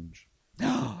blancmange.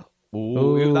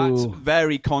 Ooh, that's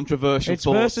very controversial. It's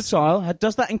thoughts. versatile.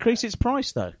 Does that increase its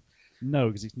price, though? No,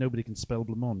 because nobody can spell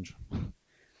blancmange.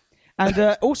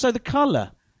 And also the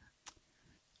colour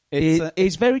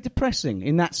is very depressing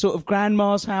in that sort of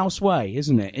grandma's house way,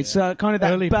 isn't it? It's kind of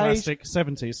that Early beige... plastic,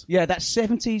 70s. Yeah, that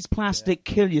 70s plastic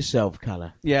kill-yourself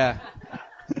colour. Yeah,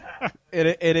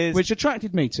 it is. Which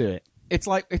attracted me to it. It's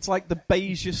like the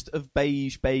beigest of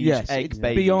beige, Yes, egg it's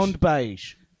beige, beyond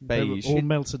beige. They were beige. all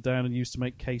melted down and used to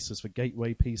make cases for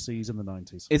Gateway PCs in the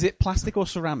 90s. Is it plastic or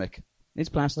ceramic? It's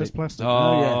plastic. There's plastic.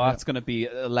 Oh, yeah. that's going to be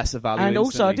a lesser value. And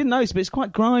also, I instantly. didn't notice, but it's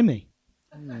quite grimy.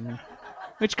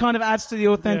 Which kind of adds to the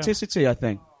authenticity, I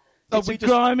think. It's a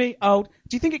grimy, old...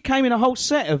 Do you think it came in a whole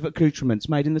set of accoutrements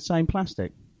made in the same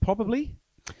plastic? Probably.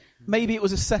 Maybe it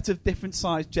was a set of different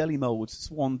sized jelly molds. It's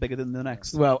one bigger than the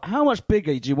next. Well, how much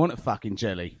bigger do you want a fucking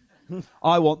jelly?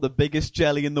 I want the biggest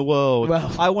jelly in the world.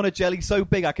 Well- I want a jelly so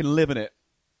big I can live in it.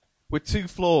 With 2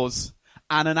 floors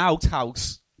and an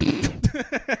outhouse.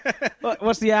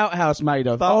 What's the outhouse made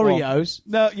of? That one. Oreos?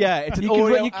 No, yeah, it's an You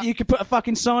Oreo. could, you could put a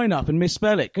fucking sign up and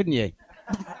misspell it, couldn't you?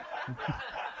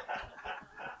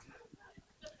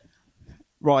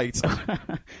 Right. I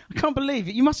can't believe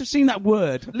it. You must have seen that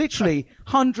word literally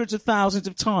hundreds of thousands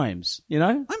of times, you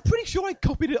know? I'm pretty sure I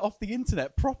copied it off the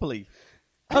internet properly.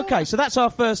 Okay, so that's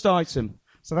our first item.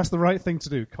 So that's the right thing to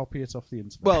do. Copy it off the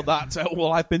internet. Well, that's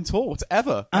all I've been taught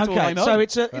ever. That's all I Okay, know. so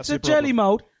it's That's a your jelly problem.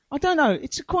 mold. I don't know.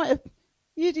 It's quite a...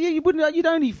 You'd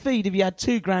only feed if you had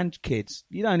 2 grandkids.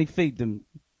 You'd only feed them.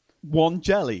 One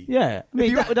jelly. Yeah. I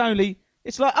mean, that would only...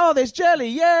 It's like, oh, there's jelly,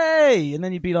 yay! And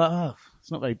then you'd be like, oh,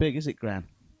 it's not very big, is it, Gran?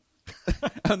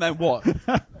 And then what? Then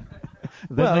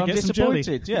Well, they I'm get some jelly.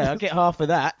 disappointed. Yeah, I'll get half of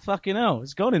that. Fucking hell,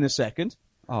 it's gone in a second.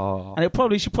 Oh, And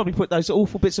it should probably put those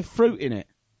awful bits of fruit in it.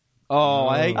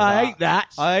 I hate that. I hate that.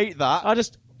 I hate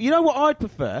that. You know what I'd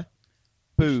prefer?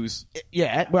 Booze.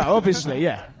 Yeah, well, obviously,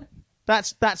 yeah.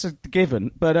 That's a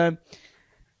given. But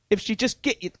if she just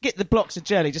get the blocks of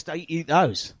jelly, just eat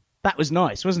those. That was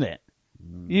nice, wasn't it?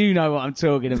 You know what I'm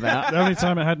talking about. The only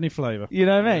time it had any flavour. You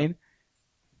know what I mean?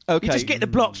 Okay. You just get the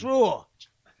blocks raw.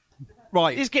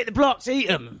 Right. Just get the blocks, eat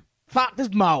them. Fuck,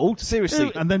 there's mould.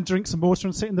 Seriously. And then drink some water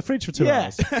and sit in the fridge for 2 Yeah.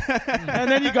 hours.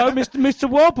 And then you go, Mr.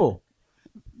 Wobble.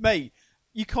 Mate,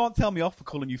 you can't tell me off for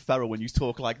calling you feral when you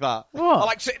talk like that. What? I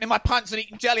like sitting in my pants and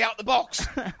eating jelly out the box.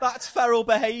 That's feral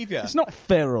behaviour. It's not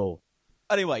feral.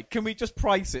 Anyway, can we just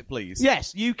price it, please?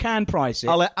 Yes, you can price it.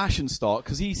 I'll let Ashen start,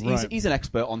 because he's Right. an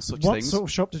expert on such What things. sort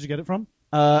of shop did you get it from?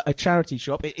 A charity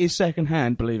shop. It is second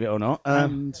hand, believe it or not.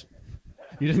 And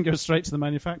you didn't go straight to the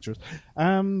manufacturers.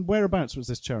 Whereabouts was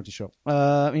this charity shop?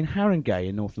 In Haringey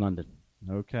in North London.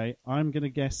 Okay, I'm going to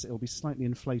guess it'll be slightly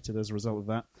inflated as a result of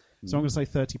that. So I'm going to say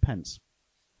 30 pence.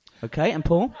 Okay, and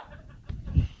Paul?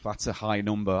 That's a high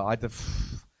number.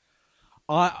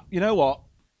 You know what?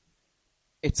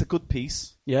 It's a good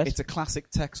piece. Yes. It's a classic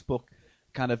textbook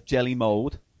kind of jelly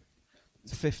mold.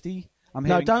 50. I'm No,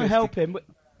 hearing don't 50. help him.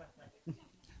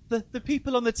 The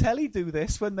people on the telly do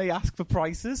this when they ask for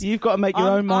prices. You've got to make your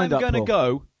own mind up, I'm Paul.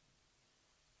 going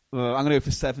to go for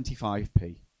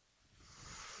 75p.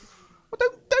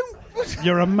 Well, don't.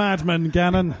 You're a madman,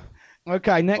 Gannon.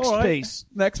 Okay, next All right. piece.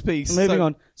 Next piece. Moving So-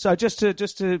 on. So just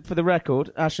to for the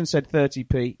record, Ashton said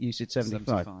 30p, you said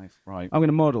 75. Right. I'm going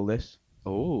to model this.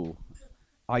 Oh.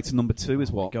 Item number 2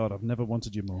 is what? God, I've never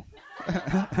wanted you more.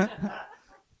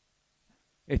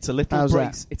 It's a little How's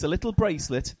brace. It's a little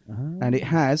bracelet. And it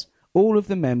has all of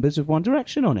the members of One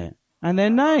Direction on it. And their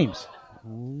names.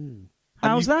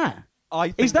 How's that? I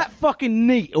think Is that fucking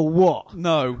neat or what?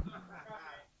 No.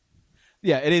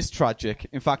 Yeah, it is tragic.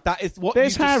 In fact, that is what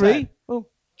There's you just Harry. Oh.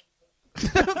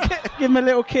 said. Give him a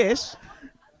little kiss.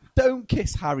 Don't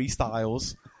kiss Harry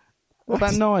Styles. What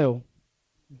about Niall?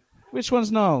 Which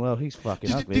one's Niall? Oh, he's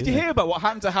fucking ugly. Did you isn't hear about what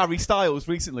happened to Harry Styles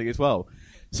recently as well?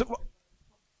 So,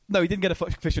 no, he didn't get a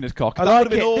fish in his cock. I That like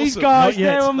would've been it. These awesome. guys, Not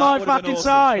yet. they're on That my would've been fucking awesome.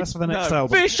 side. That's for the next No.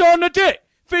 album. Fish on the dick!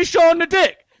 Fish on the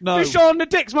dick! No. Fish on the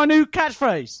dick's my new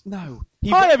catchphrase. No.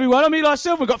 Hi everyone, I'm Eli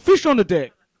Silver. Got fish on the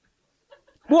dick.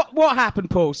 What happened,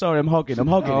 Paul? Sorry, I'm hogging.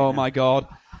 Oh my god.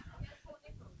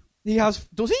 He has.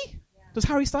 Does he? Does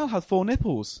Harry Styles have 4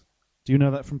 nipples? Do you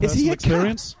know that from Is he personal a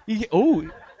experience?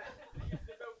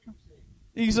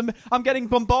 I'm getting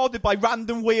bombarded by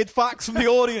random weird facts from the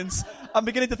audience. I'm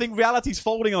beginning to think reality's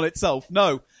folding on itself.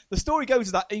 No. The story goes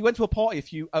is that he went to a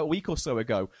party a week or so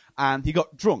ago, and he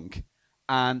got drunk,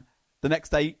 and the next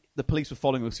day the police were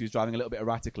following us. He was driving a little bit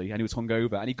erratically, and he was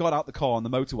hungover, and he got out the car on the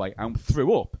motorway and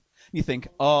threw up. And you think,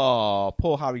 oh,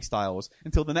 poor Harry Styles.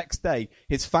 Until the next day,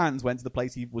 his fans went to the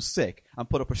place he was sick and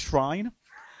put up a shrine.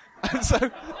 And so,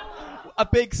 a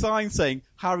big sign saying,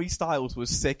 Harry Styles was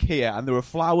sick here, and there were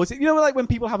flowers. You know, like when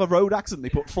people have a road accident, they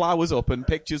put flowers up and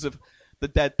pictures of the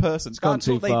dead person. gone That's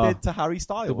too what far. they did to Harry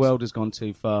Styles. The world has gone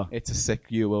too far. It's a sick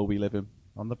world we live in.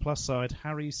 On the plus side,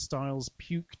 Harry Styles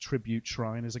Puke Tribute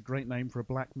Shrine is a great name for a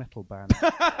black metal band.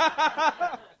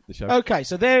 The show. Okay,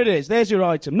 so there it is. There's your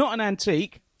item. Not an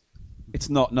antique, It's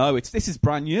not, no. This is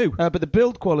brand new. but the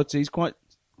build quality is quite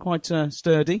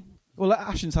sturdy. Well, let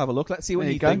Ashens have a look. Let's see what There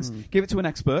he you go. thinks. Give it to an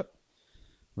expert.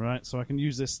 Right, so I can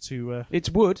use this to It's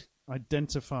wood.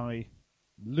 identify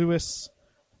Lewis,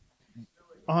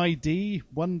 ID,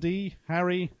 1D,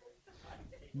 Harry,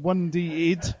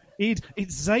 1D id, Eid.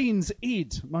 It's Zane's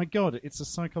Eid. My God, it's a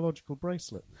psychological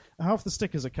bracelet. Half the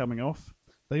stickers are coming off.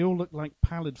 They all look like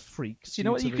pallid freaks. Do you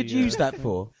know what due you to could the, use that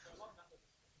for?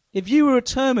 If you were a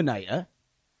Terminator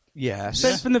Yes.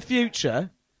 sent from the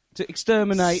future to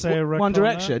exterminate Sarah One Connor?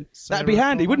 Direction, Sarah that'd be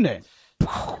handy, Connor? wouldn't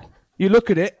it? You look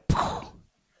at it.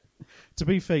 To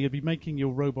be fair, you'd be making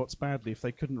your robots badly if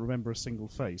they couldn't remember a single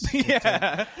face.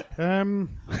 Yeah. Um,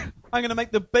 I'm going to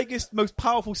make the biggest, most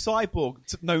powerful cyborg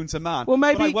known to man. Well,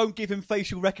 maybe- But I won't give him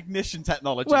facial recognition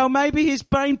technology. Well, maybe his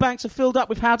brain banks are filled up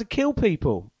with how to kill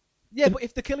people. yeah, but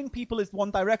if the killing people is One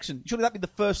Direction, surely that'd be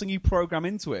the first thing you program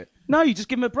into it. No, you just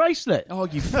give him a bracelet. Oh,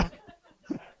 you fuck.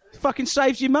 Fucking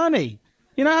saves you money.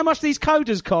 You know how much these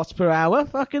coders cost per hour?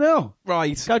 Fucking hell.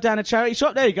 Right. Go down a charity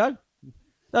shop. There you go.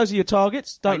 Those are your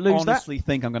targets. Don't lose that. I honestly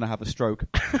think I'm going to have a stroke.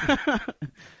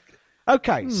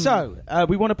 Okay, so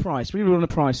we want a price. We want a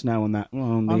price now on that.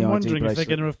 On the I'm ID wondering if they're bracelet.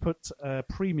 going to have put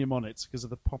premium on it because of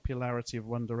the popularity of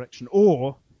One Direction,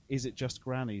 or is it just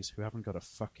grannies who haven't got a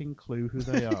fucking clue who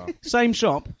they are? Same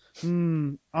shop.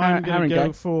 I'm going to Haringey.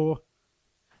 go for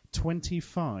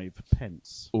 25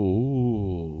 pence.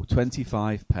 Ooh,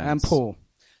 25 pence. And Paul.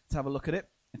 Let's have a look at it.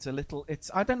 It's a little.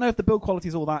 I don't know if the build quality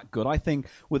is all that good. I think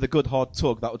with a good hard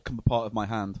tug, that would come apart of my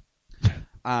hand,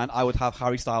 and I would have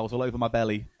Harry Styles all over my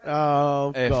belly.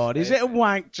 Oh, If- God. Is it a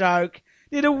wank joke?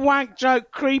 Did a wank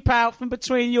joke creep out from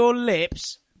between your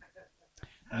lips?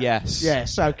 Yes.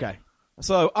 Yes, okay.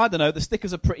 So I don't know. The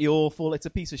stickers are pretty awful. It's a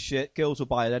piece of shit. Girls will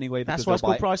buy it anyway. That's because why it's they'll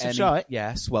called buy Price of any- Shite.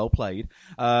 Yes, well played.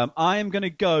 I am going to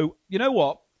go. You know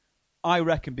what? I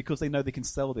reckon because they know they can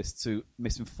sell this to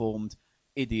misinformed,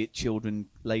 idiot children,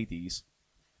 ladies,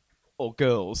 or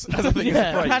girls. As I think it's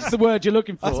Yeah, phrased. that's the word you're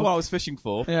looking for. That's what I was fishing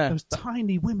for. Yeah. Those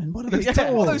tiny women, what are they Yeah.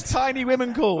 called? What are those tiny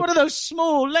women called? What are those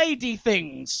small lady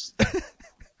things?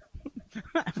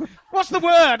 What's the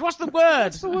word? What's the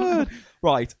word?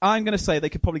 Right, I'm going to say they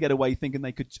could probably get away thinking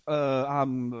they could.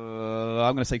 I'm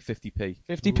going to say 50p.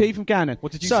 50p from Gannon.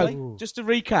 What did you so, say? just to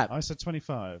recap. I said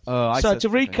 25. So to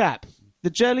recap, the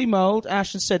jelly mould,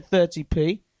 Ashton said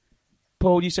 30p.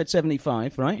 Paul, you said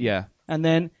 75, right? Yeah, And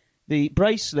then the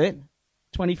bracelet,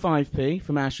 25p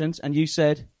from Ashton's, and you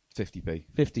said 50p.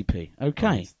 50p.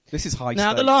 Okay. This is high Now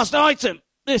stakes. the last item.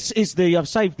 This is I've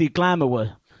saved the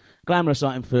glamorous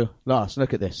item for last.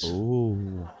 Look at this.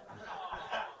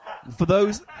 For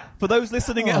those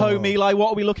listening at home, Eli,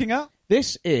 what are we looking at?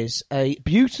 This is a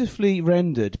beautifully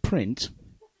rendered print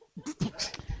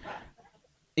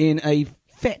in a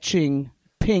fetching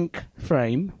pink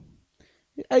frame,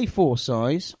 A4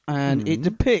 size, and it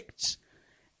depicts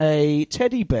a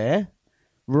teddy bear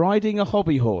riding a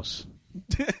hobby horse.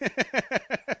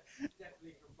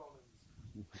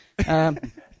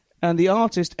 And the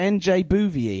artist N.J.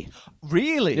 Bouvier.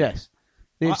 Really? Yes.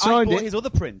 They've I signed bought it. his other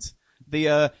print,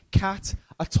 the cat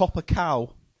atop a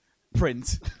cow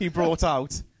print he brought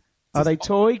out. Are they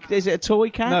toy? Is it a toy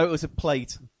cat? No, it was a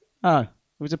plate. Oh, it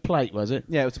was a plate, was it?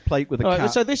 Yeah, it was a plate with a All right,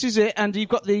 cat. so this is it, and they've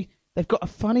got a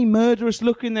funny murderous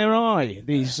look in their eye.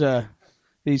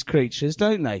 These creatures,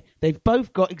 don't they? They've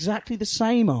both got exactly the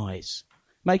same eyes,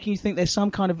 making you think they're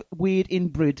some kind of weird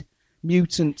inbred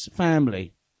mutant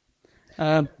family.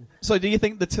 So do you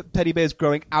think the teddy bear's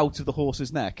growing out of the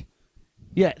horse's neck?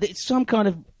 Yeah, it's some kind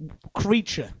of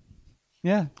creature.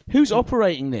 Yeah. Who's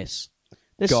operating this?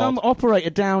 There's God. some operator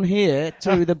down here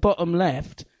to the bottom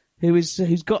left who's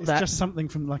got It's that. just something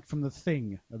from the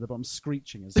thing at the bottom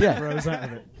screeching as Yeah. it grows out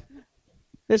of it.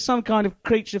 There's some kind of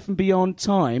creature from beyond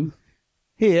time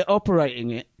here operating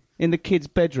it in the kid's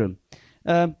bedroom.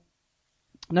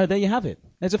 No, there you have it.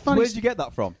 There's a So funny. where did you get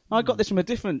that from? I got this from a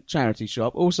different charity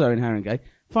shop, also in Haringey.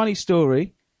 Funny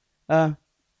story. There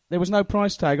was no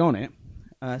price tag on it,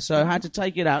 so I had to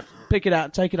take it out, pick it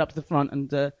out, take it up to the front,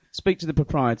 and speak to the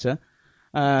proprietor.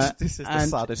 This is the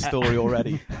saddest story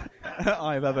already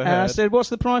I've ever And I heard. said, "What's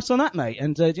the price on that, mate?"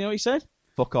 And do you know what he said?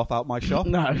 Fuck off out my shop.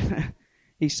 No.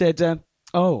 He said,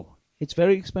 "Oh, it's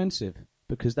very expensive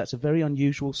because that's a very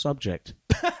unusual subject."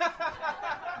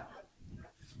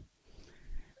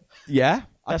 Yeah?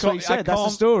 That's what he said. That's the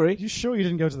story. You sure you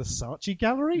didn't go to the Saatchi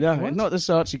Gallery? No, What? not the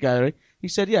Saatchi Gallery. He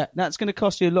said, "Yeah, that's going to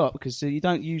cost you a lot because you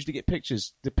don't usually get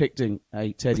pictures depicting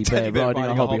a teddy bear Teddy bear riding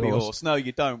a hobby horse." No,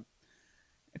 you don't.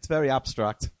 It's very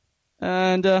abstract.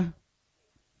 And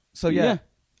So yeah. Yeah.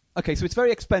 Okay, so it's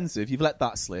very expensive. You've let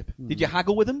that slip. Did you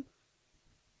haggle with them?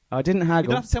 I didn't You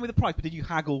haggle. don't have to tell me the price, but did you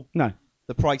haggle No,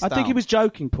 the price I down? think he was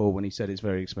joking, Paul, when he said it's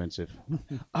very expensive.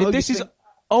 Oh, This you is think-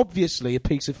 obviously a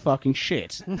piece of fucking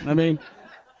shit. I mean,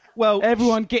 well,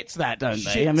 everyone gets that, don't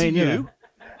shit they? I mean, to you you, know.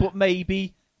 but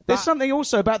maybe There's that- something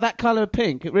also about that colour of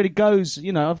pink. It really goes,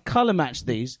 I've colour matched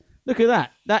these Look at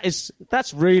that.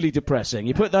 That's really depressing.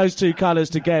 You put those two colours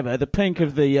together, the pink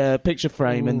of the picture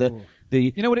frame and the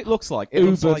You know what it looks like? It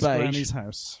looks Uber like beige. Granny's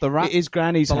house. It is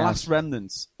Granny's the house. last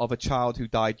remnants of a child who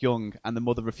died young, and the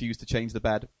mother refused to change the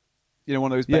bed. You know,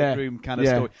 one of those Yeah. bedroom kind of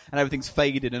Yeah. story, and everything's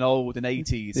faded and old and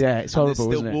 80s. Yeah, it's and horrible, There's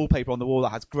still isn't it? wallpaper on the wall that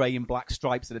has grey and black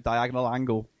stripes at a diagonal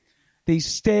angle. These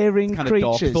staring Kind of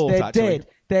dark creatures. thought, They're actually. dead.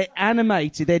 They're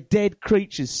animated. They're dead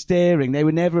creatures staring. They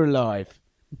were never alive.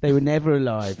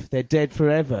 They're dead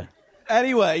forever.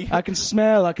 Anyway, I can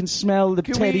smell the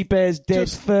Can teddy we bear's dead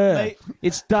just fur. make-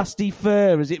 It's dusty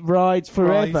fur as it rides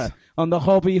forever Right. on the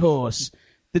hobby horse.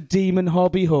 The demon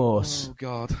hobby horse. oh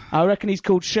god, I reckon he's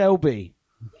called Shelby.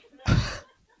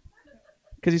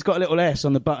 Because he's got a little S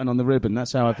on the button on the ribbon.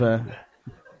 That's how I've...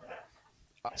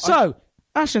 So,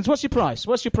 Ashens, what's your price?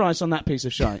 What's your price on that piece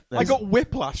of shite? I got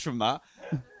whiplash from that.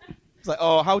 It's like,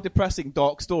 oh, how depressing,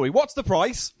 dark story. What's the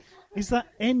price? Is that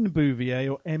N. Bouvier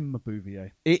or M.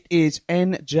 Bouvier? It is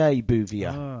N.J. Bouvier.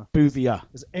 Ah. Bouvier.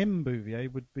 As M. Bouvier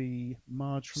would be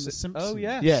Marge from The Simpsons. Oh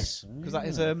yes, Yes. because that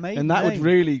is a maiden And that would name.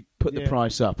 really put the Yeah.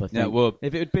 price up, I think. Yeah, it would.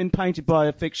 If it had been painted by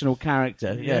a fictional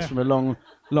character, yes, Yeah. from a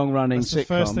long-running That's sitcom. the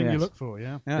first thing yes. you look for,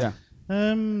 yeah. Yeah.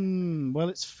 Well,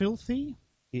 it's filthy.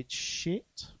 It's shit.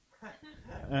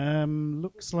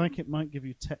 Looks like it might give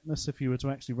you tetanus if you were to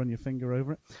actually run your finger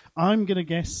over it. I'm going to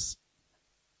guess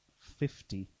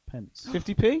 50 pence.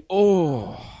 50p?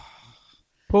 Oh,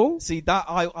 Paul? see that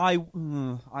I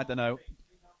don't know.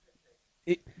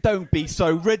 Don't be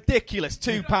so ridiculous.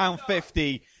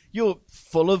 £2.50. You're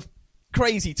full of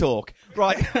crazy talk,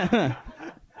 right?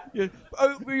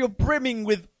 you're brimming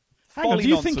with Hang on, folly do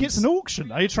you nonsense. think it's an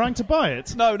auction? Are you trying to buy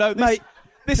it? No, this, Mate,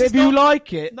 this if is you not,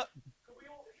 like it...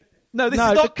 No, this No,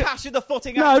 is not the- cash in the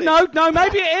footing. No, active. no,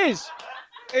 maybe it is.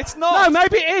 It's not. No,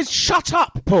 maybe it is. Shut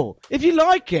up, Paul. If you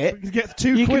like it, You can get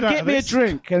 2 you quid can out get of me a this.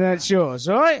 drink and then it's yours,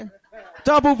 all right?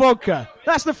 Double vodka.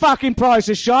 That's the fucking price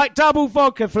of shite. Double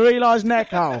vodka for Eli's neck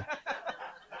hole.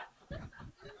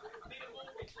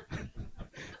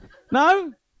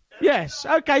 No? Yes.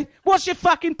 Okay. What's your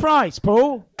fucking price,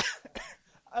 Paul?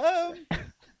 Let's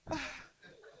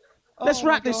Oh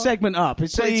wrap my this God. segment up.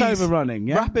 It's Please, overrunning.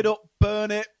 Yeah? Wrap it up, burn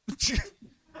it,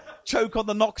 choke on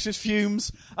the noxious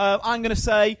fumes. I'm going to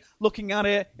say, looking at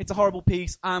it, it's a horrible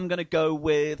piece. I'm going to go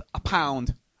with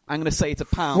 £1. I'm going to say it's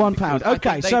 £1. £1. because I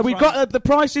Okay, think they so we've try got the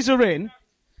prices are in.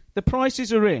 The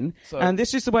prices are in, So- and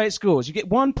this is the way it scores. You get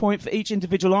 1 point for each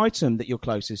individual item that you're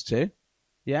closest to.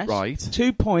 Yes. Right.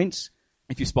 2 points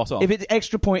if you spot on. if it's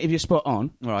extra point if you're spot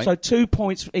on. Right. So 2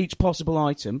 points for each possible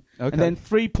item, Okay. and then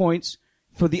 3 points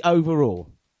for the overall.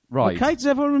 Right. Okay. Does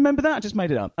everyone remember that? I just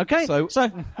made it up. Okay. So-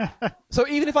 so So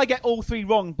even if I get all 3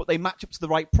 wrong, but they match up to the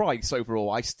right price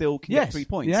overall, I still can Yes, get 3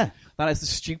 points. yeah. That is the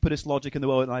stupidest logic in the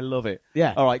world, and I love it.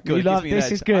 yeah. All right, good. You It gives love- me an this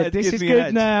edge. is good. It This gives is me an good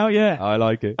edge. now. Yeah. I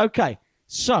like it. Okay.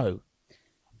 So,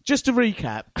 just to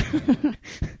recap.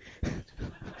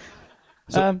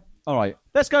 All right.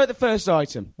 Let's go at the first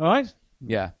item. All right.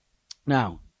 Yeah.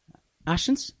 Now,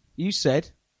 Ashens, you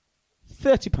said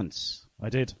 30 pence. I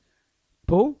did.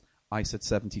 Paul? I said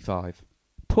 75.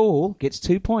 Paul gets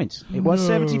 2 points. It was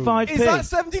 75p. Is that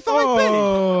 75p?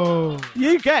 Oh,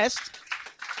 You guessed.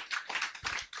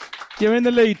 You're in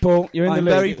the lead, Paul. You're in I'm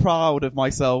the lead. very proud of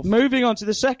myself. Moving on to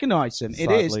the second item.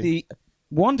 It is Sadly. the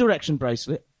One Direction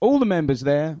bracelet. All the members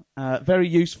there. Very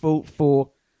useful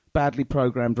for badly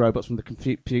programmed robots from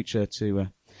the future to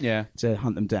Yeah.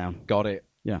 hunt them down. Got it.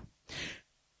 Yeah.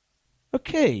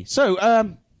 Okay, so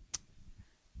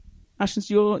Ashens,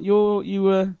 you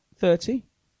were 30,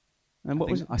 and what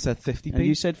was it? I said 50p. And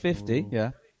you said 50.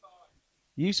 Yeah.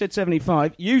 You said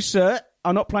 75. You, sir,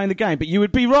 are not playing the game, but you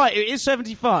would be right. It is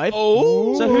 75.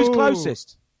 Oh. So who's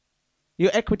closest?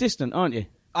 You're equidistant, aren't you?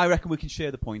 I reckon we can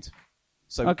share the point.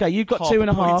 So Okay, you've got half 2.5.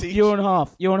 a point each. You're on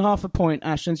half. You're on half a point,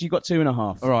 Ashens. You've got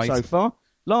 2.5. All right. So far.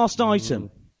 Last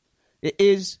item. It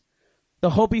is the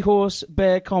hobby horse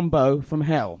bear combo from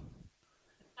hell.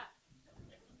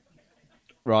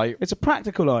 Right. It's a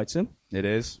practical item. It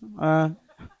is. You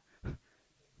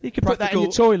can put that in your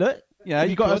Practical- toilet. Yeah,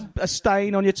 You've you got could. a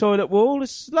stain on your toilet wall.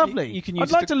 It's lovely. You can I'd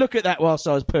use like it to look at that whilst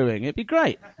I was pooing. It'd be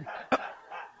great.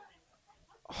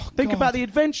 Think about the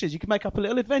adventures. You can make up a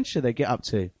little adventure they get up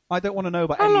to. I don't want to know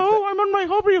about Hello, I'm on my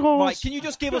hobby any. horse. Right. Can you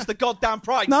just give us the goddamn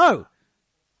price? No.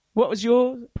 What was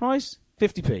your price?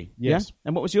 50p. Yes. Yeah?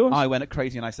 And what was yours? I went at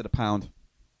crazy and I said £1.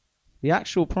 The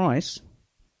actual price,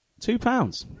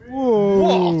 £2.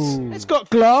 What? It's got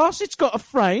glass. It's got a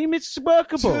frame. It's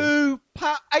workable. £2.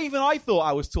 Even I thought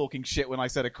I was talking shit when I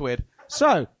said £1.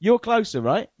 So you're closer,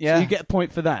 right? Yeah. So you get a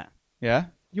point for that. Yeah.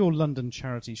 your London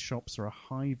charity shops are a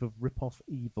hive of rip-off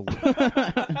evil.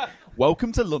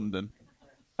 Welcome to London.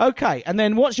 Okay, and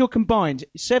then what's your combined?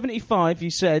 75, you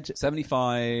said.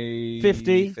 75...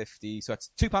 50. 50. So that's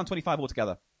 £2.25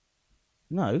 altogether.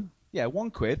 No. Yeah,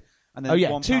 £1. And then Oh, yeah,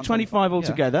 £1.25 $2.25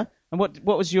 altogether. Yeah. And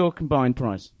what was your combined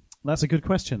price? That's a good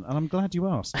question, and I'm glad you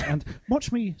asked. And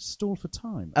watch me stall for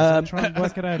time as I try and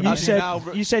work it out.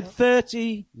 You said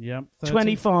 30, yeah, 30,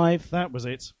 25. That was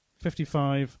it.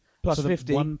 55 plus so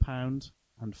 £50. £1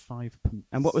 and 5 pence.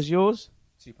 And what was yours?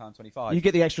 £2.25. You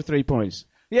get the extra 3 points.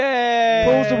 Yay!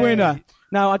 Paul's the winner.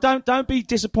 Now, don't be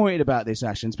disappointed about this,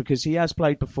 Ashens, because he has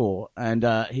played before, and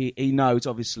he knows,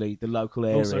 obviously, the local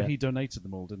area. Also, he donated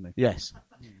them all, didn't he? Yes.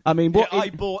 I mean, what I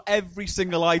bought every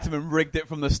single item and rigged it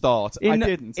from the start. I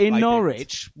didn't. In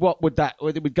Norwich, what would that?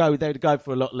 They would go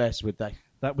for a lot less, would they?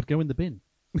 That would go in the bin.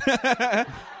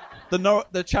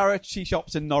 The charity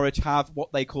shops in Norwich have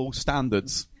what they call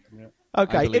standards. Yeah.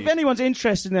 Okay, if anyone's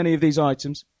interested in any of these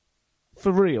items,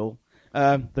 for real,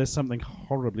 there's something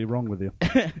horribly wrong with you.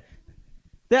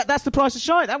 That's the price of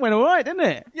shite. That went all right, didn't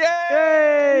it?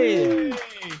 Yay!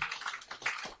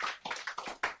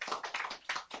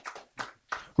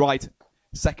 Right.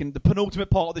 Second, the penultimate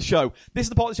part of the show. This is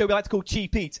the part of the show we like to call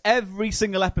Cheap Eats. Every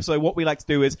single episode, what we like to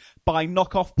do is buy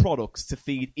knockoff products to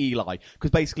feed Eli.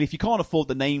 Because basically, if you can't afford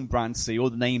the name brand cereal,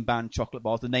 the name brand chocolate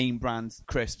bars, the name brand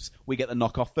crisps, we get the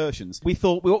knockoff versions. We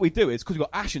thought what we'd do is, because we've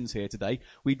got Ashens here today,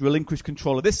 we'd relinquish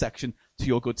control of this section to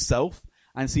your good self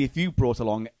and see if you brought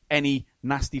along any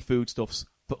nasty foodstuffs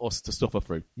for us to suffer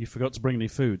through. You forgot to bring any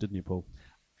food, didn't you, Paul?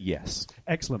 Yes.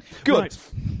 Excellent. Good. Right.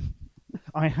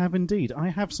 I have indeed. I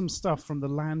have some stuff from the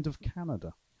land of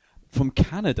Canada. From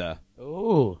Canada?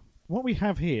 Oh. What we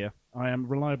have here, I am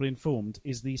reliably informed,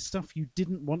 is the stuff you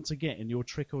didn't want to get in your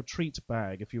trick-or-treat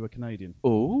bag if you were Canadian.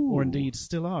 Oh. Or indeed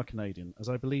still are Canadian, as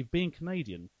I believe being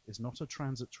Canadian is not a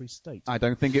transitory state. I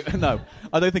don't think it... No.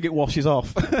 I don't think it washes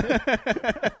off.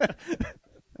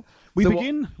 We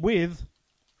begin with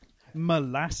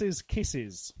molasses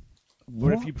kisses.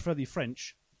 Or if you prefer the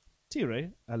French,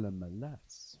 tire à la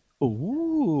mélasse.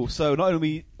 Ooh, so not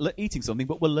only eating something,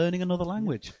 but we're learning another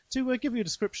language. To give you a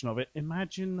description of it,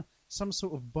 imagine some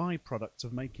sort of byproduct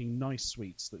of making nice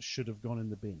sweets that should have gone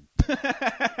in the bin.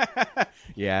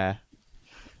 Yeah.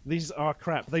 These are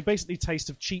crap. They basically taste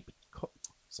of cheap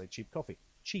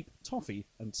toffee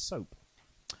and soap.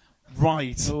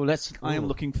 Right. Oh, I am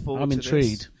looking forward I'm to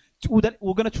intrigued. this. We're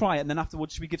going to try it, and then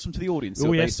afterwards, should we give some to the audience? See Oh,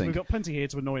 what they yes, think? we've got plenty here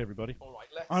to annoy everybody. All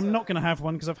right, I'm not going to have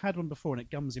one because I've had one before and it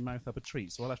gums your mouth up a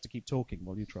treat, so I'll have to keep talking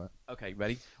while you try it. Okay,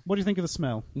 ready? What do you think of the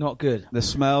smell? Not good. The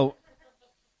smell...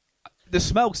 This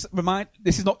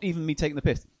is not even me taking the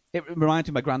piss. It reminds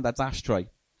me of my granddad's ashtray.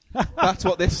 That's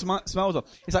what this smells of.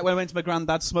 It's like when I went to my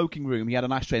granddad's smoking room, he had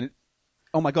an ashtray, and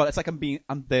oh my God, it's like I'm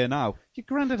there now. Your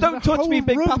granddad Don't had a touch whole me,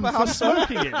 Big room Papa for House.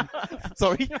 smoking in.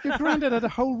 Sorry? Your granddad had a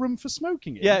whole room for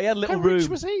smoking in? Yeah, he had a little How room. rich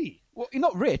was he? Well, he's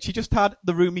not rich. He just had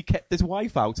the room he kept his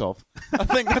wife out of. I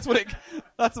think that's what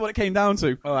it came down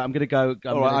to. All right, I'm going to go.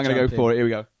 All right, I'm going to go for it. Here we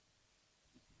go.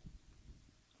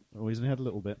 Oh, he's only had a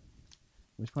little bit.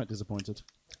 He's quite disappointed.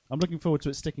 I'm looking forward to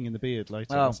it sticking in the beard later.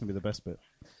 Oh. That's going to be the best bit.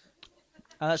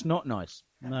 That's not nice.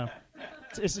 No.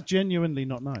 It's genuinely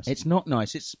not nice. It's not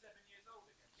nice. It's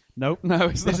Nope. No,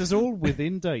 it's This not. is all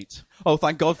within date. Oh,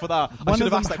 thank God for that. I One should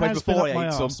of have them asked that question has been before up I my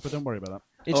ate some. arse, but don't worry about that.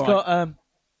 It's All got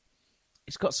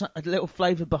it's got a little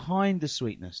flavour behind the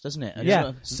sweetness, doesn't it?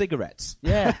 Yeah, cigarettes.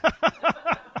 Yeah.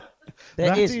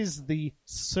 That is. is the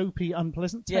soapy,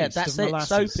 unpleasant taste Yeah, that's of it.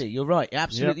 molasses. Soapy. You're right. You're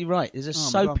absolutely right. There's a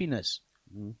my God. soapiness.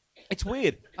 It's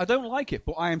weird. I don't like it,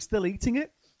 but I am still eating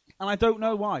it, and I don't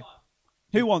know why.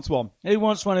 Who wants one? Who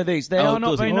wants one of these? They Oh, are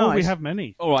not does he? very Oh, nice. we have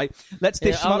many. All right, let's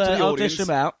dish them out to the I'll audience. dish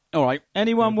them out. All right.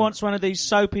 Anyone wants one of these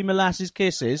soapy molasses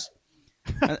kisses?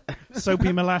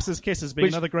 Soapy Molasses Kisses being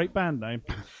Which- another great band name.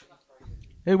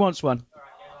 Who wants one?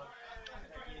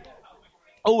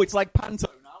 Oh, it's like panto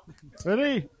now.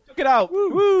 Ready? Check it out.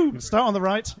 Woo! Start on the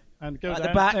right and go At down.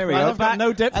 the back. There we At go. the I've got back.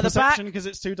 no depth At the back. perception because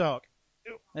it's too dark.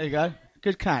 There you go.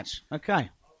 Good catch. Okay.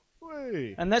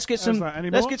 Whee. And let's get How's some. that?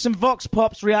 Any Let's more? get some Vox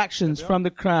Pops reactions from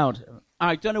the crowd.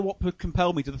 I don't know what would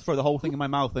compel me to throw the whole thing in my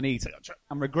mouth and eat it.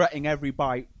 I'm regretting every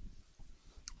bite.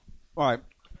 All right.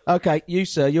 Okay, you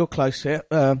sir, you're close here.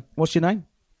 What's your name?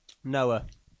 Noah.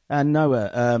 And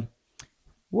Noah.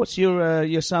 What's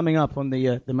your summing up on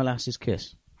the molasses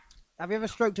kiss? Have you ever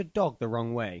stroked a dog the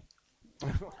wrong way?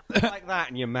 Like that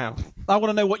in your mouth. I want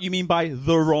to know what you mean by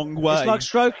the wrong way.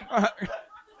 It's like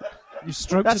You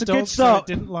stroked That's a a dog good so start.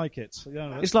 it didn't like it. Yeah,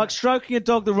 that's It's like stroking a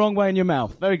dog the wrong way in your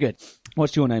mouth. Very good.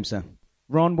 What's your name, sir?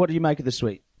 Ron, what do you make of the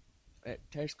sweet? It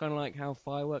tastes kind of like how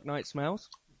firework night smells.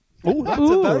 Oh, that's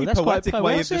a very that's quite poetic way of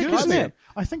poetic, describing isn't it. it?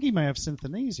 I think he may have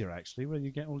synthenesia, actually, where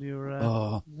you get all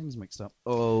your things mixed up.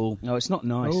 Oh, No, it's not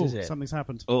nice, is it? Something's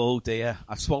happened. oh dear!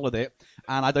 I swallowed it,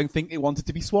 and I don't think it wanted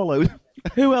to be swallowed.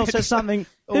 Who else has something?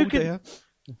 Oh dear!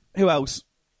 Who else?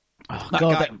 Oh, That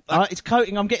God, guy- it's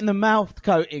coating. I'm getting the mouth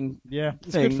coating Yeah,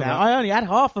 it's thing good for now. that. I only had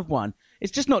half of one.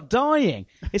 It's just not dying.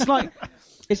 It's like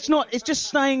it's not. It's just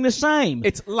staying the same.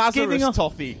 It's Lazarus Giving off-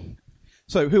 toffee.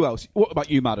 So, who else? What about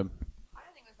you, madam? I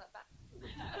don't think it was that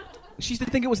bad. She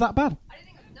didn't think it was that bad. I didn't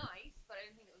think it was nice, but I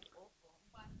didn't think it was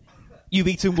awful. You've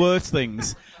eaten worse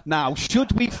things. Now,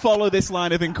 should we follow this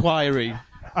line of inquiry?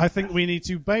 I think we need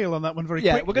to bail on that one very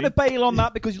Yeah, quickly. we're going to bail on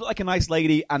that because you look like a nice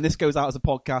lady, and this goes out as a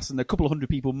podcast, and a couple of hundred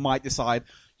people might decide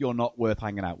you're not worth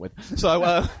hanging out with.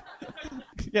 So,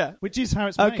 yeah. Which is how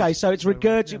it's made. Okay, so it's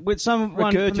regurgit with some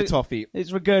Regurgitoffee.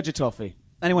 It's regurgitoffee.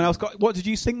 Anyone else got? What did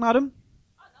you think, madam?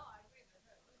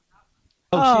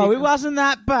 Oh, it wasn't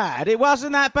that bad. It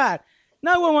wasn't that bad.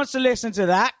 No one wants to listen to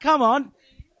that. Come on,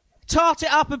 tart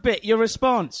it up a bit. Your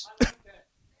response.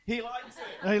 He likes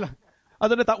it. I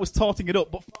don't know if that was tarting it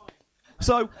up, but fine.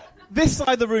 So this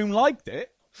side of the room liked it.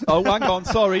 Oh, hang on,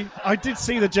 sorry. I did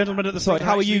see the gentleman at the Sorry, front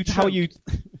how are you? actually How are choke. you?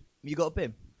 You got a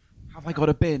bin? Have I got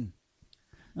a bin?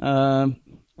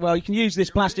 Well, you can use this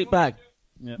plastic bag.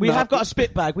 Yeah. We No. have got a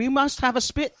spit bag. We must have a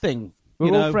spit thing. We're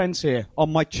You all know- friends here.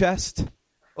 On my chest?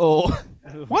 Or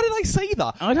why did I say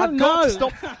that? I don't I've got to know.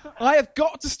 stop. I have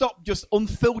got to stop just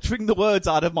unfiltering the words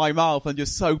out of my mouth and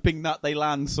just hoping that they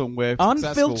land somewhere. successful.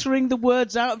 Unfiltering the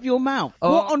words out of your mouth.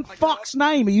 Oh, What on my fuck's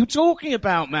name are you talking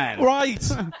about, man? Right.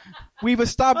 We've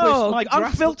established Oh, my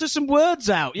grasp. unfilter some words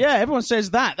out. Yeah, everyone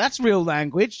says that. That's real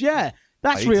language. Yeah,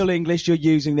 that's Right. real English you're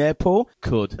using there, Paul.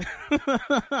 Could.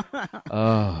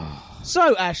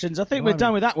 So, Ashens, I think we're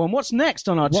done with that one. What's next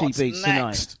on our cheap What's beats tonight?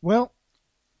 next? Well,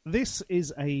 this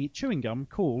is a chewing gum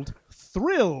called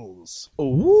Thrills.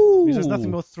 Ooh. Because there's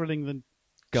nothing more thrilling than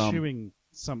Gum. chewing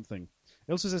something.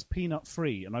 It also says peanut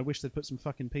free, and I wish they'd put some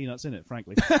fucking peanuts in it,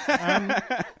 frankly.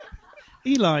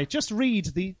 Eli, just read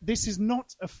this is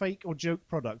not a fake or joke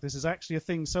product. This is actually a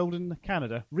thing sold in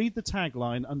Canada. Read the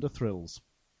tagline under Thrills.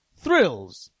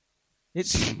 Thrills.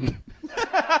 It's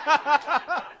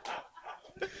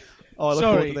Oh, I look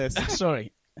forward to this.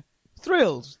 Sorry.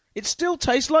 Thrills. It still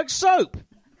tastes like soap!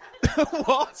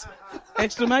 What?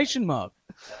 Exclamation mark.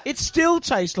 It still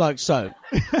tastes like soap.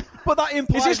 But that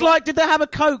implies. Is this like, did they have a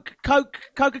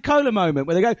Coca-Cola moment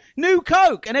where they go, new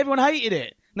Coke, and everyone hated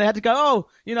it? And they had to go, oh,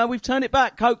 we've turned it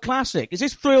back, Coke Classic. Is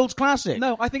this Thrills Classic?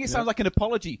 No, I think it sounds like an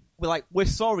apology. We're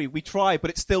sorry, we tried,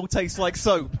 but it still tastes like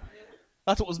soap.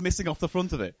 That's what was missing off the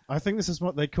front of it. I think this is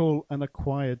what they call an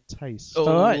acquired taste. Oh.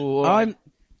 All right.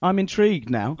 I'm intrigued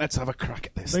now. Let's have a crack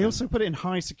at this. They then. also put it in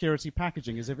high security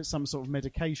packaging as if it's some sort of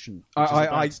medication. Which is a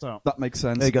bad start. That makes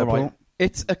sense. There you go, All right. Paul.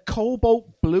 It's a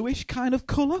cobalt bluish kind of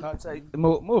colour. I'd say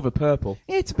more of a purple.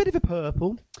 It's a bit of a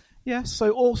purple. Yes, so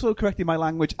also correcting my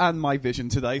language and my vision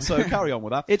today, so carry on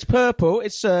with that. It's purple.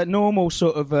 It's a normal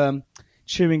sort of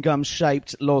chewing gum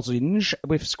shaped lozenge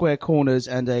with square corners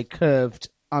and a curved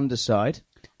underside.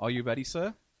 Are you ready,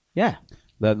 sir? Yeah.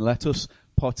 Then let us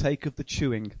partake of the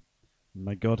chewing.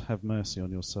 May God have mercy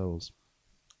on your souls.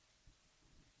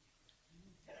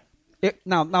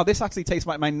 Now this actually tastes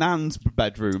like my nan's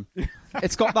bedroom.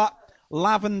 It's got that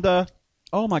lavender.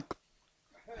 Oh my!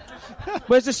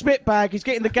 Where's the spit bag? He's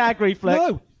getting the gag reflex.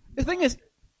 No, the thing is,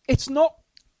 it's not.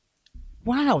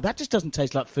 Wow, that just doesn't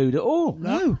taste like food at all.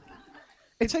 No,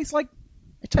 it tastes like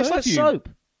It tastes like perfume. soap.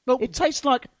 No. It tastes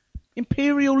like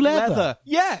Imperial leather.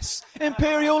 Yes,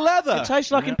 imperial leather. It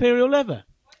tastes like Imperial leather.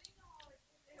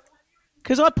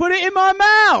 Because I put it in my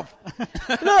mouth.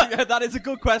 Look, Yeah, that is a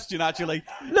good question, actually.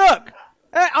 look.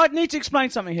 I need to explain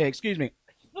something here. Excuse me.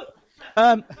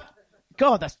 God,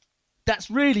 that's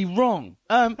really wrong.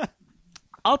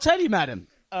 I'll tell you, madam,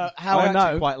 how I actually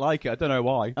know. quite like it. I don't know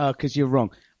why. Oh, because you're wrong.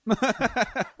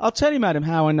 I'll tell you, madam,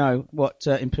 how I know what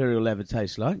Imperial leather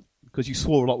tastes like. Because you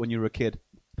swore a lot when you were a kid.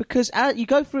 Because you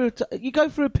go through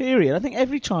a period. I think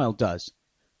every child does.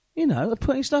 Of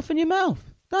putting stuff in your mouth,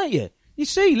 don't you? You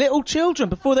see, little children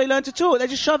before they learn to talk, they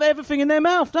just shove everything in their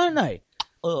mouth, don't they?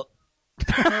 Oh,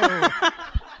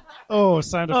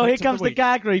 sound effect Oh, here of comes the week.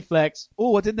 gag reflex.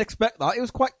 Oh, I didn't expect that. It was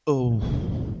quite. Oh,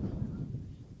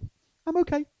 I'm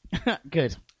okay.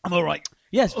 Good. I'm all right.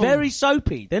 Yes, very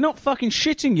soapy. They're not fucking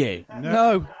shitting you.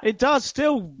 No. It does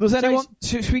still. Does anyone?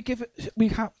 Should we give it?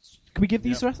 Can we give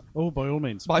these to us? Oh, by all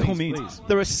means. By Please, all means. please.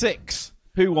 There are 6.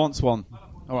 Who wants one?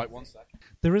 All right, 1 sec.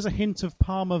 There is a hint of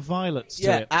Parma violets to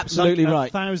Yeah, it. absolutely like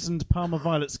right. 1,000 Parma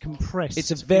violets compressed.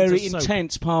 It's a very into soap.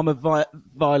 intense Parma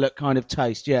violet kind of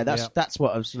taste. Yeah, that's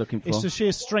what I was looking for. It's the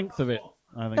sheer strength of it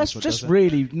I think That's what just does it.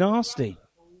 really nasty.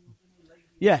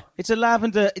 Yeah, it's a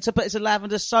lavender. It's a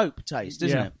lavender soap taste,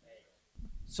 isn't Yeah. it?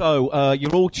 So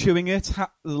you're all chewing it. A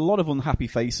lot of unhappy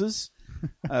faces,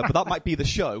 but that might be the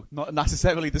show, not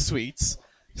necessarily the sweets.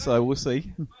 So we'll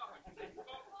see.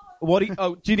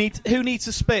 Do you need? Who needs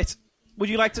to spit? Would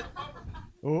you like to?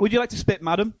 Would you like to spit,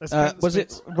 madam? Let's count the Was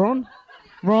spits. it Ron?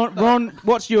 Ron,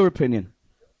 what's your opinion?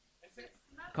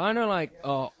 Kind of like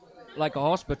a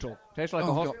hospital. Tastes like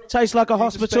a hospital. Tastes like a to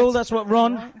hospital. spit? That's what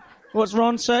What's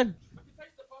Ron said?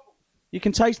 You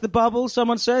can taste the bubbles.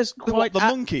 Someone says. The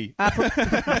monkey.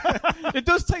 It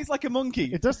does taste like a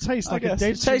monkey. It does taste like a guess.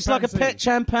 dead It tastes like a pet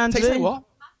chimpanzee. Tastes like what?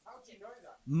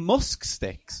 Musk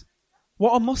sticks.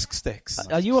 What are musk sticks?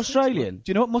 Are you Australian? Do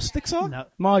you know what musk sticks are? No.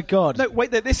 My God. No,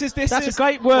 wait. This is. That's a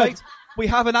great word. Wait, we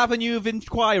have an avenue of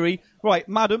inquiry. Right,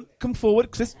 madam, come forward.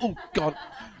 'Cause this, oh God,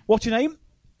 what's your name?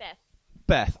 Beth.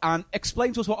 Beth, and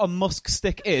explain to us what a musk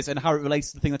stick is and how it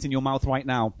relates to the thing that's in your mouth right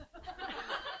now.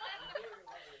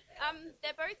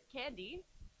 They're both candy.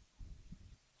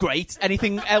 Great.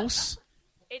 Anything else?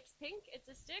 It's pink, it's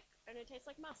a stick, and it tastes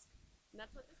like musk. And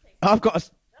that's what this tastes I've got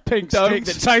a pink Don't- stick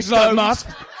that tastes like don't. musk.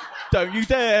 Don't you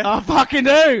dare! I fucking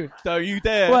do. Don't you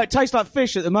dare! Well, it tastes like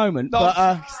fish at the moment, No.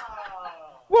 but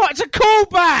what? It's a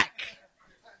callback.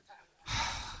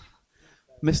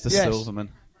 Mr. Yes. Silverman.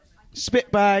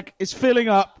 Spit bag is filling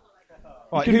up.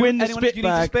 Right, can win the anyone, spit do you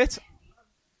bag. need to spit?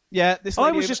 Yeah, this I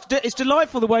lady was just. It's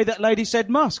delightful the way that lady said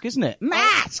musk, isn't it?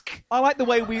 Mask. I like the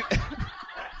way we.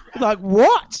 Like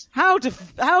what? How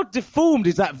deformed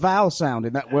is that vowel sound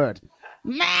in that word?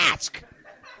 Mask.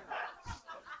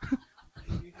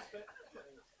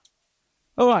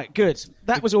 All right, good.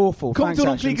 That was awful. Come Thanks, to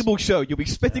an Ashens. unclickable show. You'll be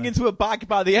spitting into a bag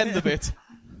by the end of it.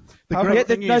 The Oh, great yeah,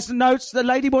 thing there's is, the notes. The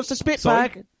lady wants to spit Sorry?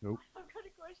 bag. I've got a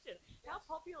question. How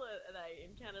popular are they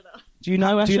in Canada? Do you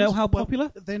know? do you know Ashens? how popular?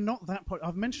 They're not that popular.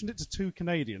 I've mentioned it to 2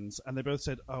 Canadians, and they both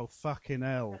said, "Oh, fucking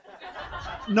hell."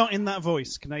 Not in that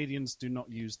voice. Canadians do not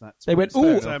use that. They went,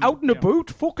 voice. "Ooh, But, out in the yeah.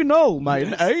 boot, fucking hell,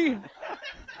 mate, eh?"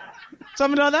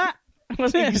 Something like that.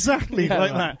 Was it? Exactly Yeah,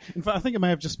 like right. that. In fact, I think I may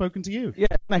have just spoken to you. Yeah,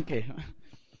 thank you.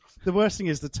 The worst thing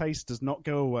is the taste does not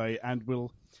go away and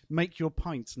will make your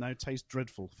pint now taste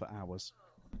dreadful for hours.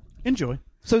 Enjoy.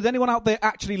 So does anyone out there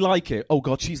actually like it? Oh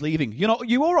God, she's leaving. You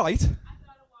all right?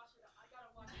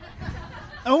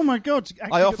 Oh my God! you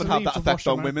actually I got often to have leave that to effect wash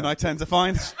your on mouth women, out. I tend to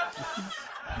find.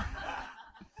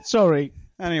 Sorry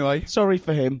Anyway,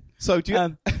 for him. so do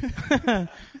you...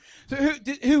 So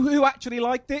who actually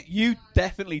liked it? You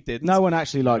definitely didn't. No one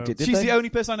actually liked it, did She's they? the only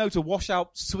person I know to wash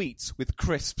out sweets with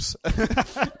crisps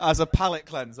as a palate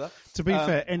cleanser. To be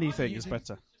fair, anything is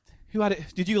better. Who had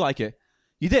it? Did you like it?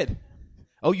 You did?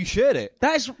 Oh, you shared it.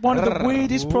 That is one of the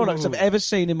weirdest products I've ever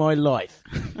seen in my life.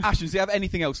 Ashton, do you have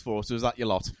anything else for us, or is that your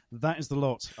lot? That is the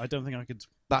lot. I don't think I could.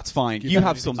 That's fine. Give You them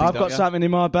have anything. something, I've don't got you? something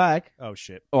in my bag. Oh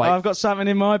shit! All right. I've got something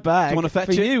in my bag. Do you wanna fetch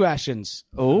for it? you, Ashens?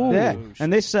 Oh. Yeah.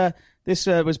 And this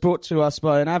was brought to us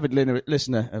by an avid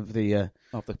listener of the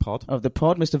Of the pod.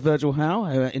 Mr. Virgil Howe,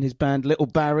 who in his band Little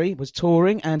Barry was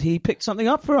touring, and he picked something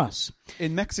up for us.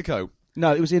 In Mexico.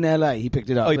 No, it was in LA. He picked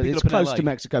it up. Oh, he but picked it it's up in close LA. to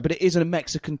Mexico, but it is a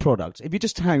Mexican product. If you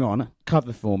just hang on,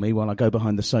 cover for me while I go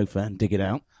behind the sofa and dig it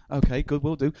out. Okay, good,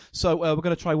 we'll do. So we're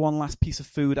going to try one last piece of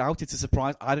food out. It's a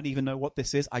surprise. I don't even know what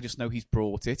this is. I just know he's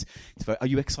brought it. Are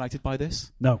you excited by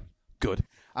this? No. Good.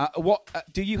 What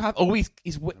do you have? Oh, he's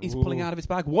pulling out of his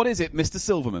bag. What is it, Mr.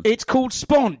 Silverman? It's called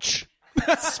sponge.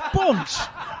 Sponge.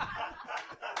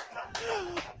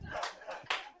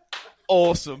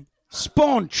 Awesome.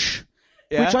 Sponge.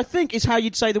 Yeah? Which I think is how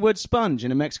you'd say the word sponge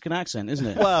in a Mexican accent, isn't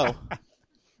it? Well,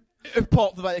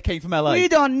 apart from the fact it came from LA. We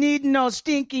don't need no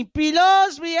stinky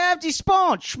pillows. We have the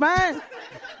sponge, man.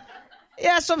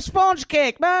 Yeah, some sponge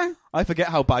cake, man. I forget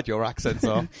how bad your accents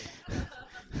are.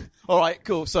 All right,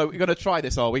 cool. So we're going to try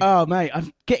this, are we? Oh, mate,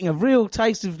 I'm getting a real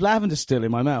taste of lavender still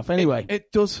in my mouth. Anyway,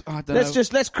 It does. I don't know.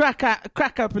 let's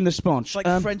crack open the sponge. It's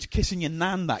like French kissing your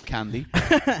nan, that candy.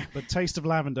 But Taste of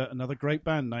Lavender, another great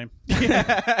band name.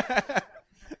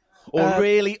 Or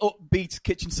really upbeat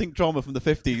kitchen sink drama from the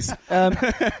 50s.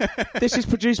 This is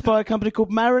produced by a company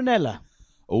called Marinella.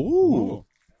 Ooh.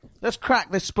 Let's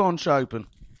crack this sponge open.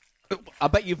 I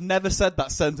bet you've never said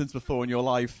that sentence before in your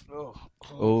life.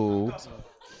 Oh.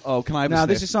 Oh, can I have a Now,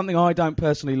 sniff? this is something I don't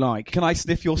personally like. Can I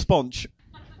sniff your sponge?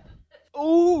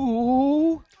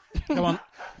 Ooh. Come on.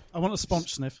 I want a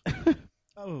sponge sniff.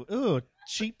 Oh,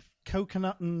 cheap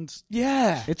coconut and...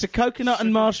 Yeah. It's a coconut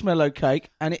and marshmallow cake,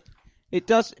 and it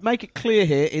does make it clear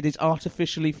here it is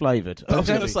artificially flavoured. I was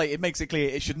going to say, it makes it clear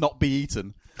it should not be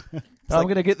eaten. I'm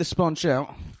going to get the sponge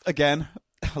out. Again,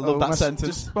 I love that The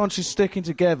sentence. sponge is sticking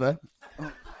together.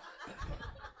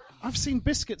 I've seen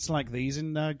biscuits like these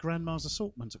in Grandma's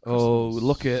assortment at Christmas. Oh,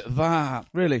 look at that.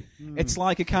 Really? It's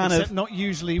like a kind Except of not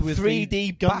usually with 3D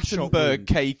the gunshot Battenberg wound.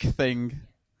 cake thing.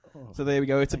 So there we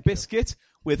go. It's a biscuit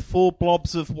with 4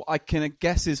 blobs of what I can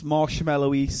guess is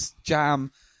marshmallowy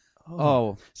jam.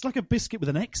 Oh. It's like a biscuit with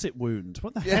an exit wound.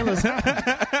 What the hell is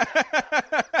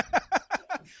that?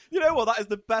 You know what? That is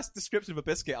the best description of a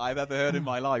biscuit I've ever heard in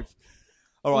my life.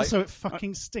 All right. Also, it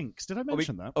fucking stinks. Did I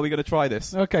mention that? Are we going to try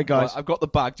this? Okay, guys. Right, I've got the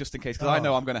bag just in case, because I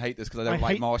know I'm going to hate this because I don't I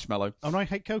like hate- marshmallow. And I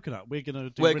hate coconut. We're going to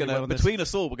do We're really gonna well on this. between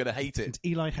us all, we're gonna hate it. And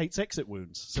Eli hates exit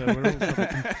wounds. So we're all...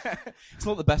 It's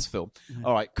not the best film.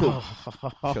 All right, cool.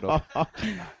 Shut up.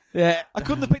 Yeah. I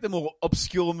couldn't have picked a more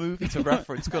obscure movie to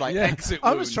reference, could I? Exit I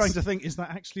was Wounds. trying to think, is that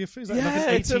actually is that Yeah, like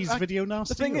an it's a- 80s video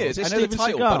nasty? The thing or- is, I it know the Steven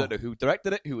title, but I Seagal? don't know who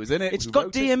directed it, who was in it. It's who got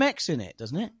wrote it. DMX in it,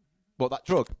 doesn't it? What, that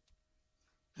drug?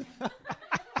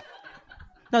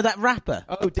 No, that rapper.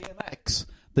 Oh, DMX.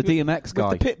 The DMX guy.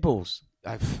 With the pit bulls.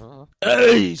 I've-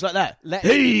 Hey, he's like that. Let-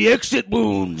 Hey, exit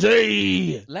wounds.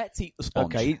 Hey. Let's eat the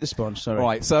sponge. Okay, eat the sponge. Sorry.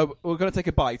 Right, so we're going to take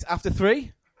a bite. After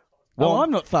 3. Oh, 1,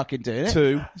 I'm not fucking doing it.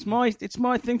 2. It's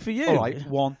my thing for you. All right,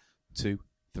 1, 2,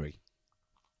 3.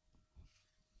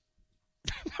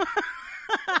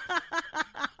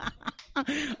 Oh,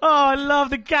 I love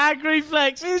the gag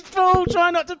reflex. It's Paul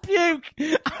trying not to puke.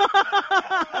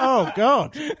 Oh,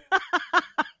 God.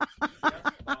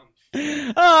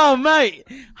 Oh, mate.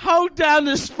 Hold down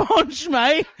the sponge,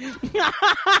 mate.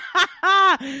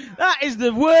 That is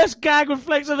the worst gag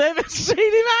reflex I've ever seen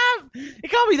him have. It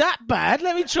can't be that bad.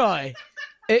 Let me try.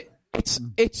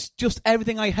 It's just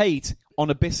everything I hate on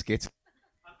a biscuit.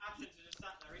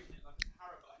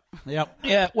 Yep.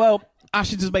 Yeah, well,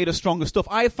 Ashens has made us stronger stuff.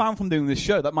 I have found from doing this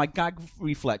show that my gag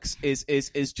reflex is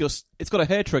just, it's got a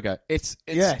hair trigger. It's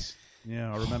Yes.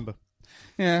 Yeah, I remember.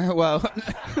 Yeah, well.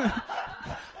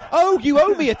 Oh, you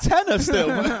owe me a tenner still.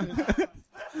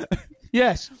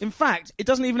 Yes. In fact, it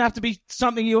doesn't even have to be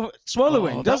something you're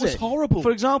swallowing, Oh, does that was it? horrible.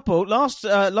 For example, last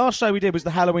show we did was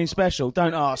the Halloween special.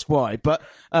 Don't ask why, but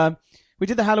we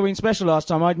did the Halloween special last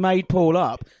time. I'd made Paul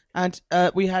up, and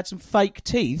we had some fake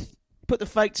teeth. Put the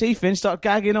fake teeth in, start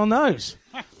gagging on those.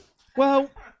 Well,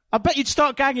 I bet you'd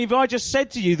start gagging if I just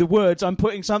said to you the words, "I'm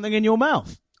putting something in your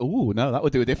mouth." Oh, no, that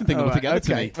would do a different thing All right, altogether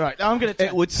to okay. me. Right, I'm gonna.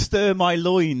 It would stir my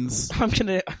loins. I'm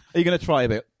gonna. Are you going to try a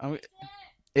bit?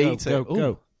 Eat Go, it.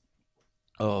 go.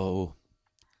 Oh.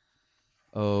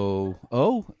 Oh.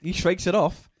 Oh, he shakes it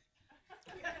off.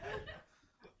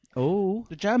 Oh.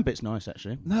 The jam bit's nice,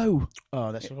 actually. No.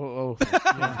 Oh, that's. Oh.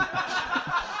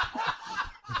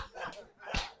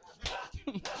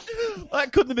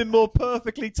 That couldn't have been more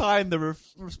perfectly timed, the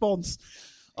response.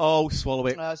 Oh, swallow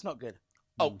it. It's not good.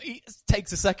 Oh, he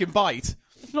takes a second bite.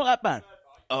 It's not that bad.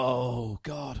 Oh,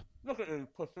 God. Look at this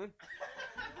pussy.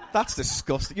 That's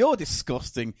disgusting. You're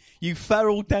disgusting. You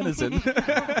feral denizen.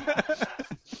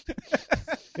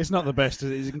 It's not the best.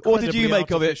 It's incredibly What did you make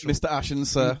of it, artificial. Mr. Ashens,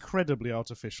 sir? Incredibly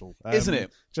artificial. Isn't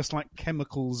it? Just like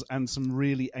chemicals and some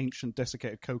really ancient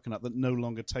desiccated coconut that no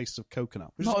longer tastes of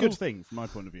coconut. Which Not is a at good all. thing from my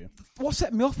point of view. What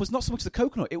set me off was not so much the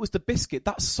coconut, it was the biscuit.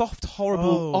 That soft,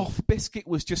 horrible, Oh. off biscuit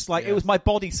was just like, Yeah. it was my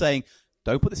body saying,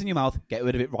 don't put this in your mouth, get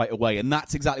rid of it right away. And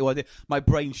that's exactly what I did. My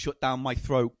brain shut down my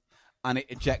throat and it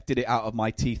ejected it out of my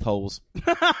teeth holes.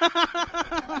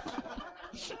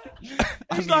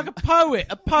 He's like a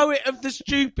poet of the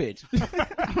stupid.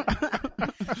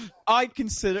 I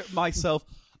consider myself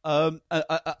a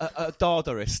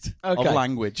Dadaist Okay. of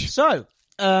language. So,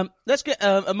 let's get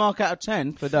a mark out of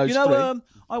 10 for those You three. know,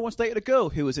 I once dated a girl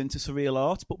who was into surreal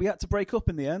art, but we had to break up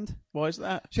in the end. Why is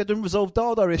that? She had unresolved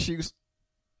Dada issues.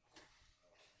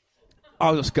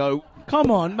 I'll just go. Come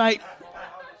on, mate.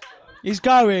 He's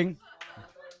going.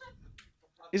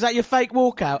 Is that your fake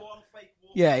walkout?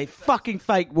 Yeah, fucking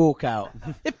fake walkout.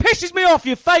 It pisses me off,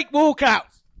 your fake walkout.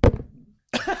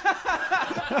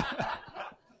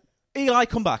 Eli,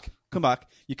 come back. Come back.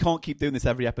 You can't keep doing this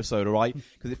every episode, all right?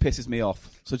 Because it pisses me off.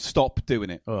 So stop doing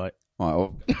it. All right.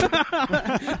 All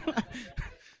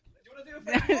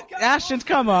right, Ashton,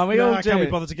 come on, we all I do. can't be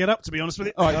bothered to get up, to be honest with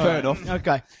you. all right, fair enough.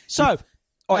 Okay, so,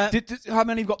 All right, how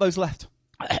many have got those left?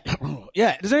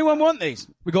 yeah, does anyone want these?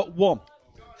 We got one.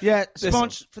 Yeah,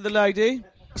 sponge for the lady.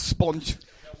 Sponge.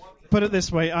 Put it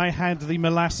this way, I had the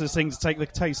molasses thing to take the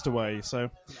taste away, so...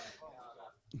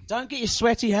 Don't get your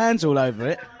sweaty hands all over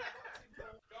it.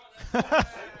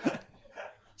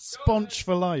 Sponge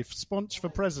for life. Sponge for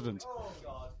president.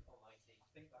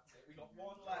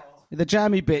 The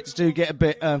jammy bits do get a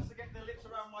bit...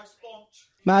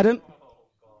 Madam,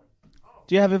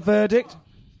 do you have a verdict?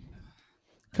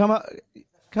 Come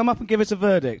up and give us a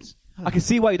verdict. I can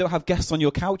see why you don't have guests on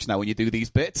your couch now when you do these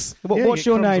bits. Yeah, What's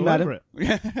you your get crumbs name, all madam?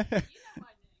 over it.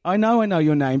 I know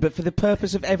your name, but for the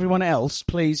purpose of everyone else,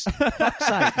 please, fuck's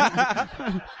sake.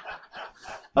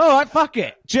 All right, fuck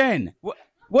it. Jen,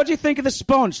 what do you think of the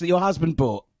sponge that your husband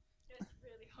bought?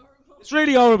 It's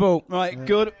really horrible. Right,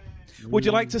 good. Would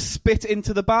you like to spit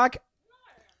into the bag?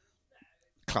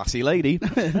 Classy lady.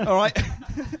 All right.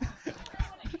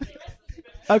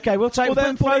 Okay, we'll take Well,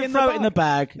 then throw put it it in the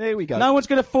bag. There we go. No one's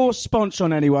going to force sponge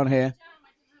on anyone here.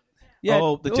 Yeah.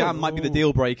 Oh, the jam might be the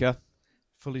deal breaker.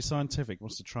 Fully scientific.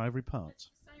 Wants to try every part.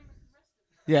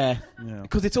 Yeah. Yeah.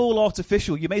 Because it's all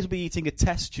artificial. You may as well be eating a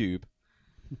test tube.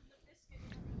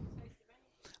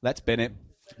 Let's bin it.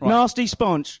 Right. Nasty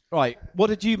sponge. Right. What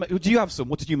did you make? Do you have some?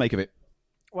 What did you make of it?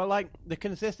 Well, like, the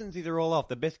consistencies are all off.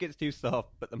 The biscuit's too soft,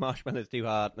 but the marshmallow's too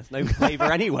hard. There's no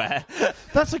flavour anywhere.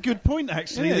 That's a good point,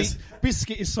 actually. It is. The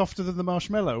biscuit is softer than the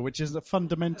marshmallow, which is a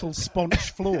fundamental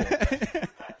sponge flaw.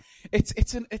 It's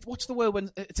what's the word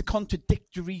when it's a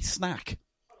contradictory snack?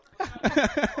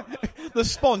 The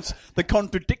sponge, the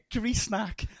contradictory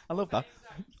snack. I love that.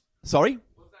 Sorry?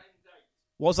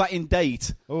 Was that in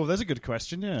date? Oh, there's a good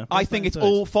question, yeah. I think it's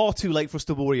all far too late for us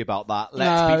to worry about that.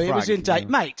 Let's No, be it frank. was in date.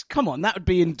 Mate, come on, that would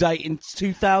be in date in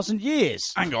 2,000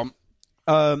 years. Hang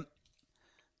on.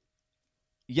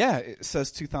 Yeah, it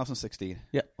says 2016.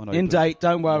 Yeah, On in open. date,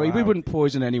 don't worry. We Wow. wouldn't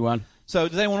poison anyone. So,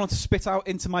 does anyone want to spit out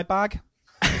into my bag?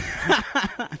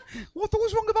 What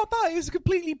was wrong about that? It was a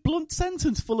completely blunt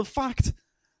sentence full of fact.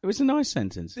 It was a nice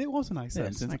sentence. It was a nice Yes,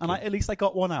 sentence, thank and you. at least I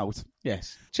got one out.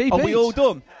 Yes. Cheap Are we eats. all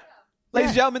done?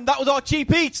 Ladies and gentlemen, that was our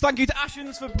Cheap Eats. Thank you to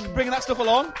Ashens for bringing that stuff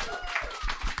along.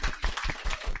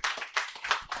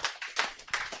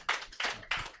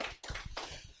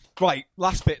 Right,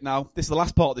 last bit now. This is the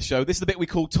last part of the show. This is the bit we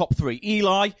call Top 3.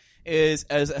 Eli is,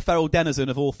 as a feral denizen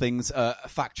of all things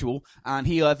factual, and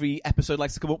he, every episode,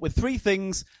 likes to come up with 3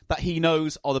 things that he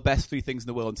knows are the best 3 things in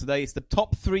the world. And today it's the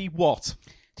Top 3 what?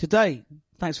 Today,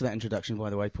 thanks for that introduction,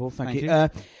 by the way, Paul. Thank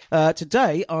Thank you.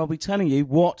 Today, I'll be telling you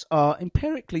what are,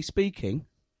 empirically speaking,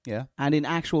 Yeah. and in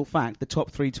actual fact, the top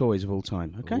 3 toys of all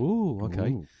time. Okay? Ooh, okay.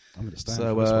 Ooh, I'm going to stand for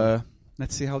this So, one.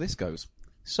 let's see how this goes.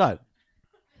 So,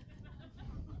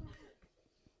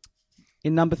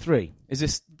 in number 3. Is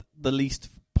this the least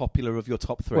popular of your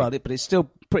top 3? Well, but it's still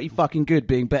pretty fucking good,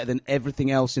 being better than everything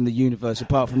else in the universe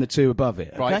apart from the 2 above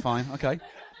it. Right, okay? fine, okay.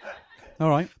 All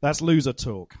right. That's loser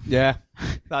talk. Yeah,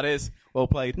 that is. Well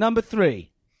played. Number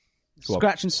 3. Go on.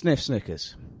 Scratch and sniff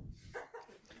Snickers.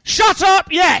 Shut up!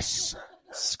 Yes!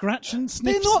 Scratch and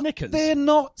sniff Snickers. They're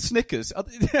not Snickers. Scratch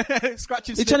and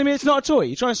You're sniff. telling me it's not a toy?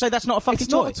 You're trying to say that's not a fucking It's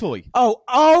toy? not a toy.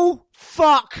 Oh,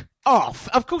 fuck off.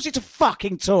 Of course it's a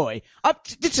fucking toy.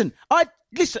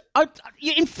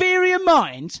 Your inferior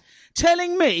mind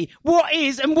telling me what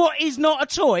is and what is not a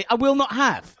toy I will not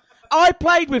have. I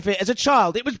played with it as a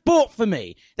child. It was bought for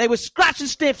me. They were scratch and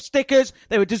sniff stickers.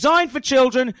 They were designed for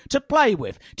children to play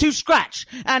with, to scratch.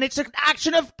 And it's an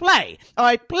action of play.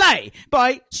 I play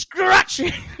by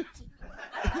scratching.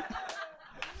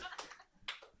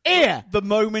 Ear. The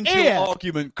moment Ear. your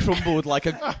argument crumbled like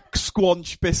a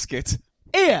squanch biscuit.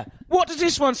 Ear. What does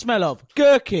this one smell of?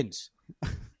 Gherkins.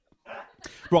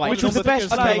 Right. Which was the number-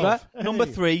 best okay, flavour? Number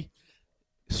 3,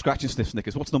 scratch and sniff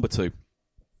Snickers. What's number 2?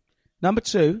 Number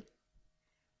 2.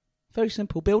 Very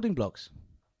simple building blocks.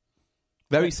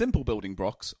 Very simple building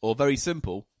blocks, or very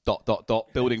simple ...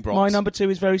 building blocks. My number 2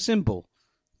 is very simple.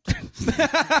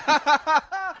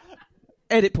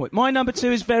 Edit point. My number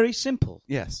 2 is very simple,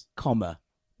 Yes. comma.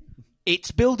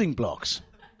 It's building blocks.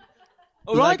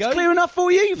 All Lego? right, clear enough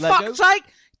for you, you Lego? fuck's sake?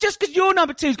 Just because your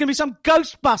number 2 is going to be some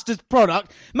Ghostbusters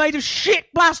product made of shit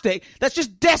plastic that's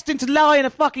just destined to lie in a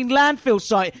fucking landfill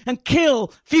site and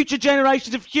kill future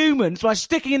generations of humans by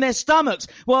sticking in their stomachs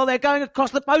while they're going across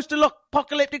the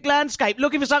post-apocalyptic landscape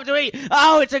looking for something to eat.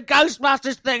 Oh, it's a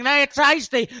Ghostbusters thing. They're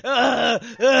tasty.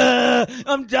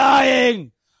 I'm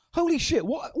dying. Holy shit,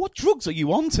 what drugs are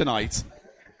you on tonight?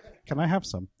 Can I have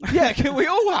some? Yeah, can we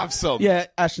all have some? Yeah,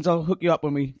 Ashton, I'll hook you up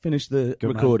when we finish the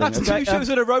man. recording. That's okay? 2 shows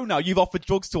in a row now. You've offered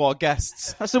drugs to our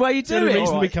guests. That's the way you do The it.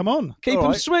 reason All we right. come on. Keep All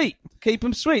them right. sweet. Keep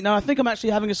them sweet. Now, I think I'm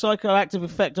actually having a psychoactive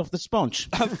effect off the sponge.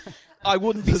 I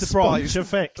wouldn't be surprised. Sponge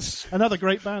Effect. Another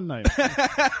great band name.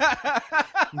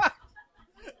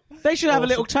 They should have a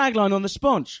little tagline on the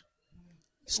sponge.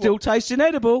 Still tasting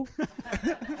edible.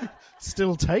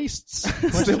 Still tastes?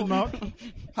 Question mark.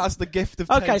 Has the gift of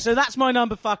Okay, taste. so that's my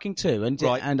number fucking 2, and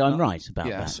Right. and I'm right about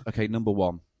Yes. that. Okay, number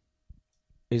 1.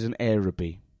 Is an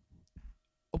Araby.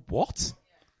 What?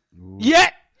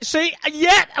 Yet! See? A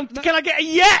yet! Can I get a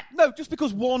yet? No, just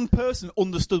because one person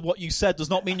understood what you said does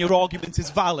not mean your argument is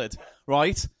valid,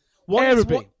 right? What is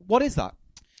Araby. what is that?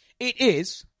 It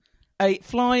is a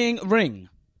flying ring,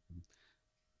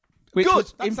 which Good.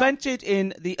 was invented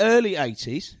in the early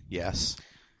 80s Yes.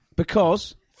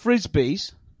 because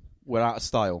frisbees We're out of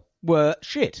style. were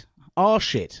shit. Are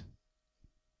shit.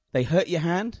 They hurt your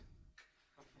hand.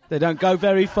 They don't go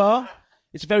very far.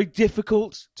 It's very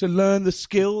difficult to learn the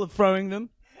skill of throwing them.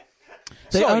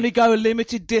 They Sorry. only go a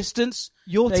limited distance.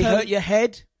 They hurt your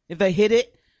head if they hit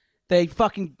it. They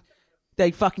fucking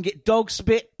get dog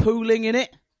spit pooling in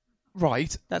it.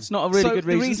 Right. That's not a really good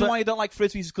reason. The reason but- why you don't like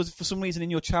frisbees is because for some reason in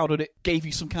your childhood it gave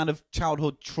you some kind of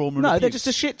childhood trauma. and No, they're abuse. just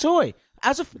a shit toy.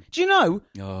 Do you know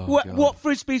Oh, what God.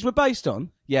 frisbees were based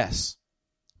on? Yes.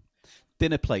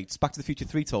 Dinner plates. Back to the Future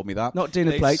 3 told me that. Not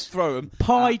dinner They'd plates. Throw them.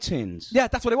 Pie tins. Yeah,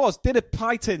 that's what it was. Dinner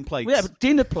pie tin plates. Yeah, but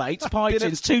dinner plates, pie Dinner-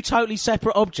 tins, two totally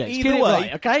separate objects. Either Get it way,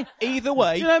 right, okay? Either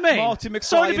way, Do you know what I mean? Martin McFly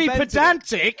Sorry to be invented it.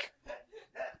 pedantic.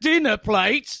 Dinner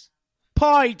plate,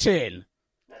 pie tin,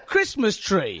 Christmas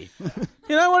tree.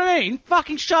 You know what I mean?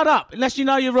 Fucking shut up, unless you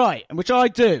know you're right, and which I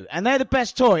do. And they're the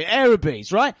best toy,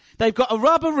 Aerobees, right? They've got a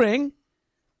rubber ring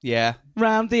Yeah.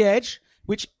 round the edge,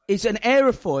 which is an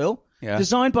aerofoil Yeah.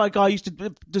 designed by a guy who used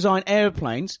to design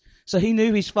airplanes, so he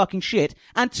knew his fucking shit.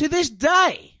 And to this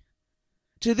day,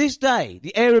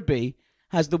 the Aerobee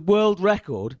has the world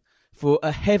record for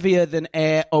a heavier than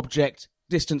air object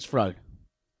distance thrown.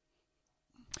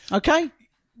 Okay?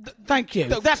 Thank you.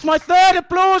 That's my third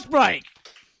applause break.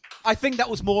 I think that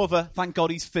was more of a thank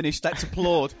God he's finished, let's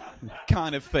applaud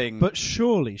kind of thing. But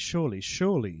surely,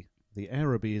 the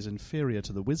Aerobee is inferior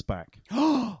to the Whizback.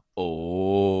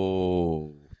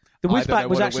 oh. The I don't know Whizback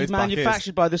was what a actually Whizback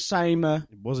manufactured by the same. It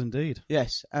was indeed.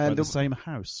 Yes, By and the same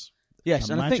house. yes,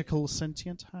 A and I think magical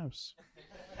sentient house.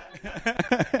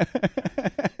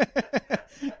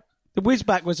 the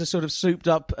Whizback was a sort of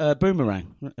souped-up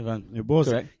boomerang. if I'm It was.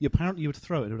 correct. Apparently, you would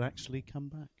throw it, it would actually come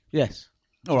back. Yes.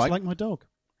 All Just right. like my dog.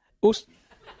 Also,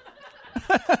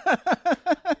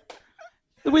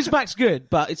 the Whizback's good,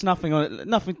 but it's nothing on it.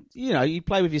 Nothing. You know, you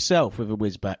play with yourself with a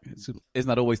Whizback. Isn't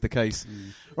that always the case?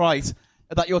 Right.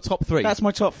 Are that your top three? That's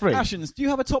my top three. Ashens, do you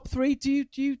have a top three?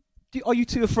 Are you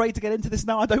too afraid to get into this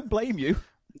now? I don't blame you.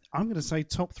 I'm going to say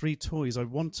top 3 toys I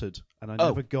wanted and I Oh,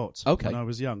 never got okay. when I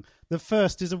was young. The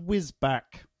first is a Whizback.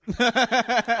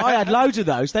 I had loads of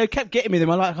those. They kept getting me them.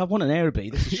 I'm like, I want an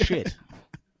Aerobee. This is shit.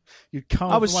 You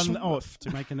carved I was one sw- off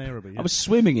to make an Aerobee. I was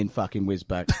swimming in fucking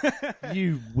Whizback.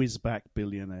 You Whizback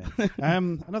billionaire.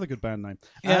 Another good band name.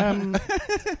 I'm going to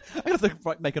have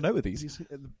to make a note of these.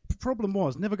 The problem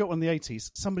was, never got one in the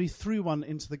 80s. Somebody threw one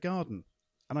into the garden.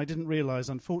 And I didn't realise,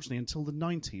 unfortunately, until the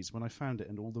 90s when I found it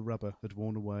and all the rubber had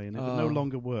worn away and it would no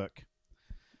longer work.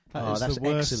 That is that's the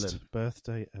worst excellent.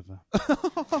 birthday ever.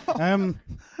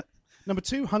 Number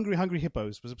 2, Hungry Hungry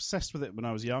Hippos. Was obsessed with it when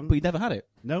I was young. But you never had it.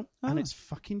 No, and it's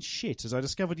fucking shit, as I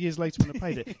discovered years later when I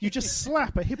played it. You just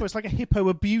slap a hippo. It's like a hippo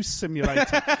abuse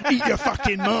simulator. Eat your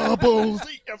fucking marbles!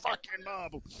 Eat your fucking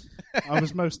marbles! I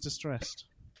was most distressed.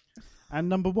 And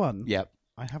number 1, Yep.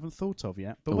 I haven't thought of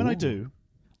yet, but when I Ooh. do,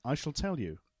 I shall tell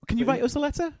you. Can you write us a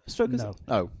letter? Stroke us? No.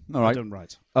 Oh, all I right. don't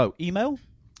write. Oh, email?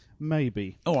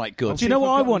 Maybe. All right, good. I'll Do you see know if what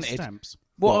I've I got any wanted? Stamps.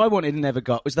 What I wanted and never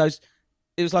got was those.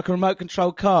 It was like a remote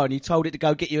control car, and you told it to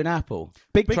go get you an apple.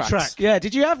 Big Big tracks. track. Yeah,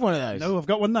 did you have one of those? No, I've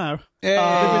got one now.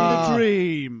 Ah. Living the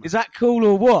dream. Is that cool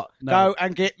or what? No. Go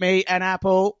and get me an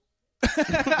apple.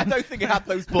 I don't think it had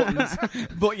those buttons.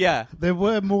 But yeah. There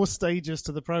were more stages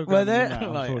to the program Were there? than that,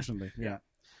 Oh, yeah. unfortunately. Yeah.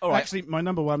 All right. Actually, my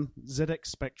number 1, ZX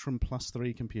Spectrum Plus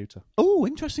 3 computer. Oh,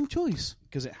 interesting choice.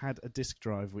 Because it had a disk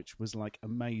drive which was like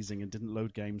amazing and didn't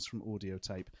load games from audio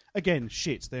tape. Again,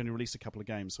 shit, they only released a couple of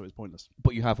games, so it's pointless.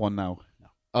 But you have one now. No.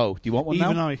 Oh, do you want one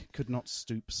Even now? I could not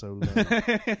stoop so low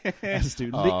as to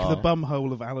lick the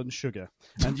bumhole of Alan Sugar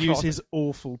and use his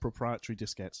awful proprietary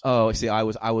diskettes. Oh, see, I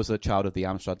was a child of the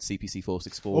Amstrad CPC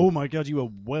 464. Oh my god, you were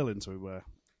well into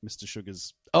Mr.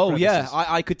 Sugar's. Oh yeah, crevices.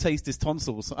 I could taste his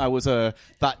tonsils. I was that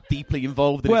deeply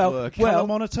involved in Well, his work. Colour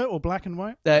monitor or black and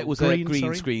white? It was green, a green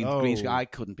sorry? screen. Oh. Green screen. I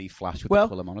couldn't be flash with Well-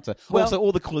 the colour monitor. well- Also,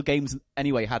 all the colour games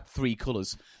anyway had 3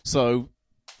 colours, so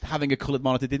having a coloured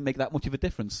monitor didn't make that much of a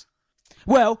difference.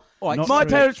 Well, All right, my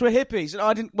really. parents were hippies, and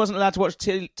I wasn't allowed to watch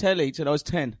telly till I was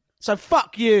 10. So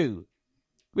fuck you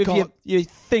with Can't- your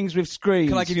things with screens.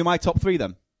 Can I give you my top 3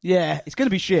 then? Yeah, it's going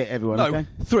to be shit, everyone. No, Okay?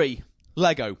 3.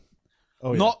 Lego.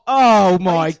 Oh, yeah. Not. Oh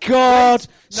my god!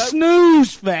 No.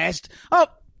 Snooze fest. Oh,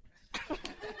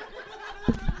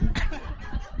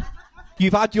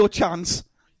 You've had your chance.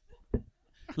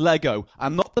 Lego,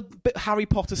 and not the Harry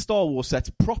Potter Star Wars sets,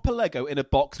 proper Lego in a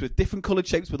box with different coloured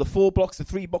shapes, with the 4 blocks, the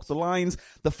 3 blocks, the lines,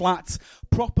 the flats,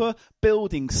 proper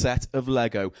building set of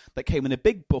Lego that came in a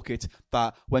big bucket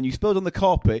that when you spilled on the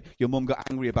carpet, your mum got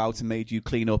angry about and made you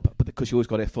clean up, but because she always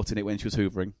got her foot in it when she was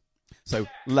hoovering. So,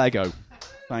 Lego.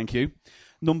 Thank you.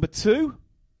 Number 2,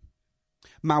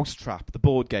 Mousetrap, the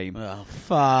board game. Oh,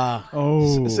 fuck.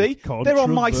 Oh, See? They're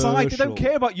on my side. They don't controversial.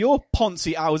 care about your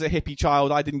Ponzi, I was a hippie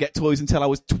child, I didn't get toys until I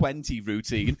was 20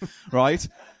 routine, right?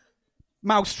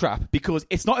 Mousetrap, because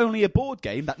it's not only a board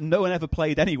game that no one ever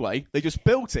played anyway, they just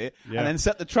built it Yeah. and then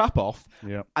set the trap off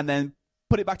Yeah. and then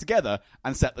put it back together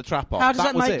and set the trap off. How does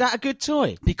that was make it. that a good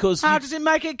toy? Because How you- does it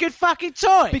make it a good fucking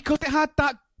toy? because it had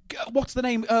that. What's the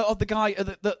name of the guy?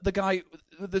 The guy.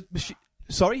 The machine.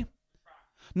 Sorry.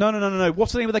 No.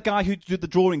 What's the name of the guy who did the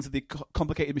drawings of the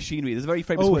complicated machinery? There's a very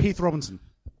famous. Oh, word. Heath Robinson.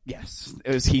 Yes,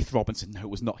 it was Heath Robinson. No, it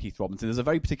was not Heath Robinson. There's a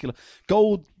very particular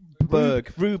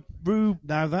Goldberg. Rube.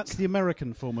 Now that's the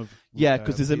American form of. Yeah,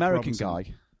 because there's an Heath American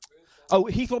Robinson. guy. Oh,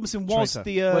 Heath Robinson was Traitor.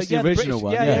 the Was the original British,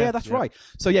 one, Yeah, yeah. that's Yeah. right.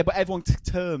 So yeah, but everyone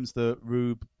terms the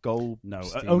Rube Gold. No,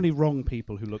 only wrong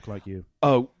people who look like you.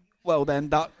 Oh, well then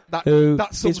that Who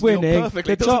sums is me up winning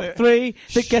perfectly, the doesn't top it? 3?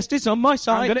 The guest is on my I'm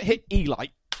side. going to hit Eli.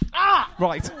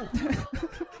 Right.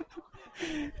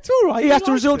 It's all right. He has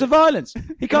to likes resort to it. violence.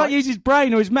 He can't Right. use his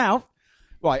brain or his mouth.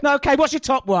 Right. No, okay, what's your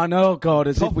top one? Oh, God,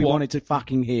 as Top if we one. wanted to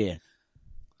fucking hear.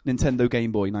 Nintendo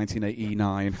Game Boy,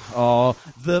 1989. Oh,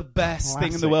 the best thing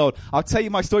in the Classic. world. I'll tell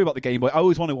you my story about the Game Boy. I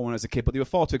always wanted one when I was a kid, but they were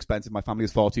far too expensive. My family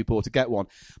was far too poor to get one.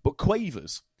 But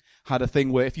Quavers had a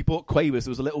thing where if you bought Quavers,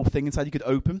 there was a little thing inside you could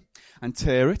open and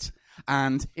tear it.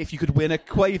 And if you could win a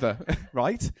Quaver,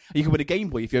 right? You could win a Game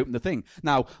Boy if you opened the thing.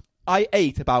 Now, I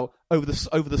ate about, over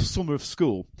the summer of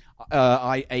school,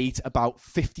 I ate about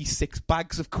 56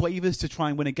 bags of Quavers to try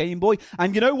and win a Game Boy.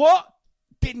 And you know what?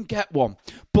 Didn't get one.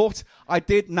 But I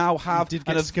did now have... Did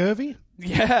get scurvy?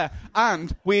 Yeah,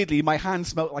 and weirdly, my hand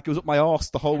smelled like it was up my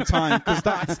arse the whole time, because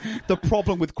that's the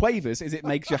problem with Quavers, is it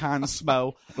makes your hand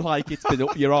smell like it's been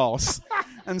up your arse.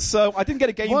 And so I didn't get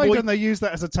a Game Why Boy. don't they use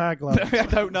that as a tagline? I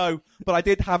don't know, but I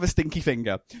did have a stinky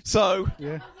finger. So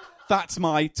Yeah. that's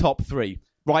my top 3.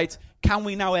 Right, can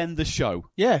we now end the show?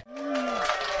 Yeah.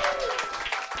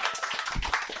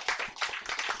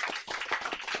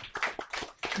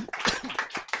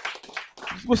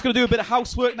 We're just going to do a bit of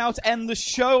housework now to end the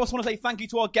show. I just want to say thank you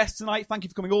to our guest tonight. Thank you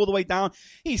for coming all the way down.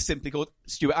 He's simply called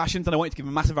Stuart Ashens, and I want you to give him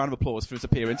a massive round of applause for his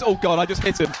appearance. Oh, God, I just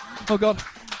hit him. Oh, God.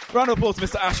 Round of applause to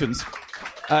Mr. Ashens.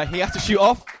 He has to shoot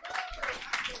off.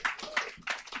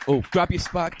 Oh, grab your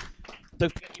bag.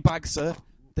 Don't forget your bag, sir.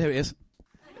 There it is.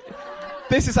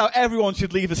 This is how everyone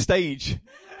should leave a stage.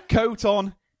 Coat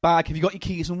on, bag. Have you got your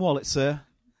keys and wallet, sir?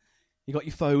 You got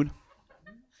your phone?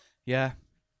 Yeah.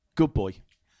 Good boy.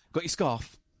 Got your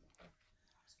scarf?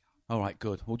 All right,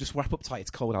 good. We'll just wrap up tight.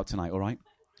 It's cold out tonight, all right?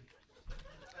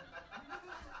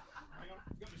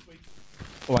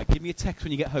 All right, give me a text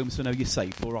when you get home so I know you're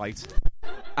safe, all right?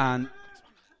 And...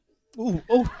 Oh.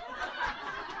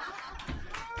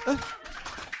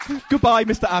 Goodbye,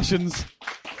 Mr. Ashens.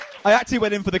 I actually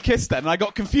went in for the kiss then, and I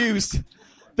got confused.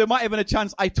 There might have been a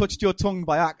chance I touched your tongue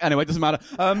by accident. Anyway, it doesn't matter.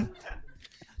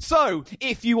 So,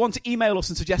 if you want to email us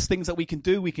and suggest things that we can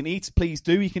do, we can eat, please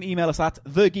do. You can email us at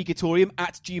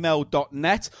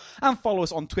thegeekatorium@gmail.net and follow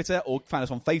us on Twitter or find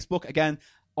us on Facebook, again,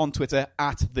 on Twitter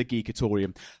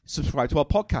 @thegeekatorium. Subscribe to our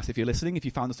podcast if you're listening. If you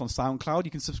found us on SoundCloud,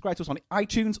 you can subscribe to us on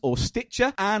iTunes or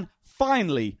Stitcher. And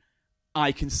finally,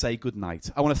 I can say goodnight.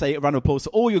 I want to say a round of applause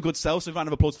to all your good selves. A round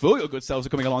of applause for all your good selves who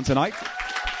are coming along tonight.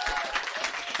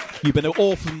 You've been an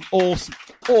awesome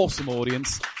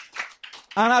audience.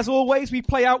 And as always, we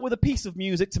play out with a piece of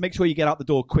music to make sure you get out the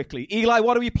door quickly. Eli,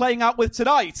 what are we playing out with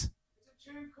tonight? It's a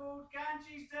tune called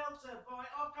Ganges Delta by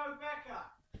Ocko Becker.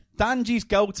 Danji's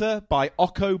Gelter by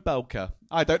Ocko Belka.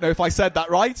 I don't know if I said that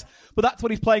right, but that's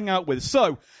what he's playing out with.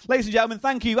 So, ladies and gentlemen,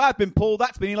 thank you. I've been Paul.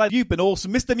 That's been Eli. You've been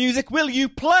awesome. Mr. Music, will you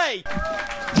play?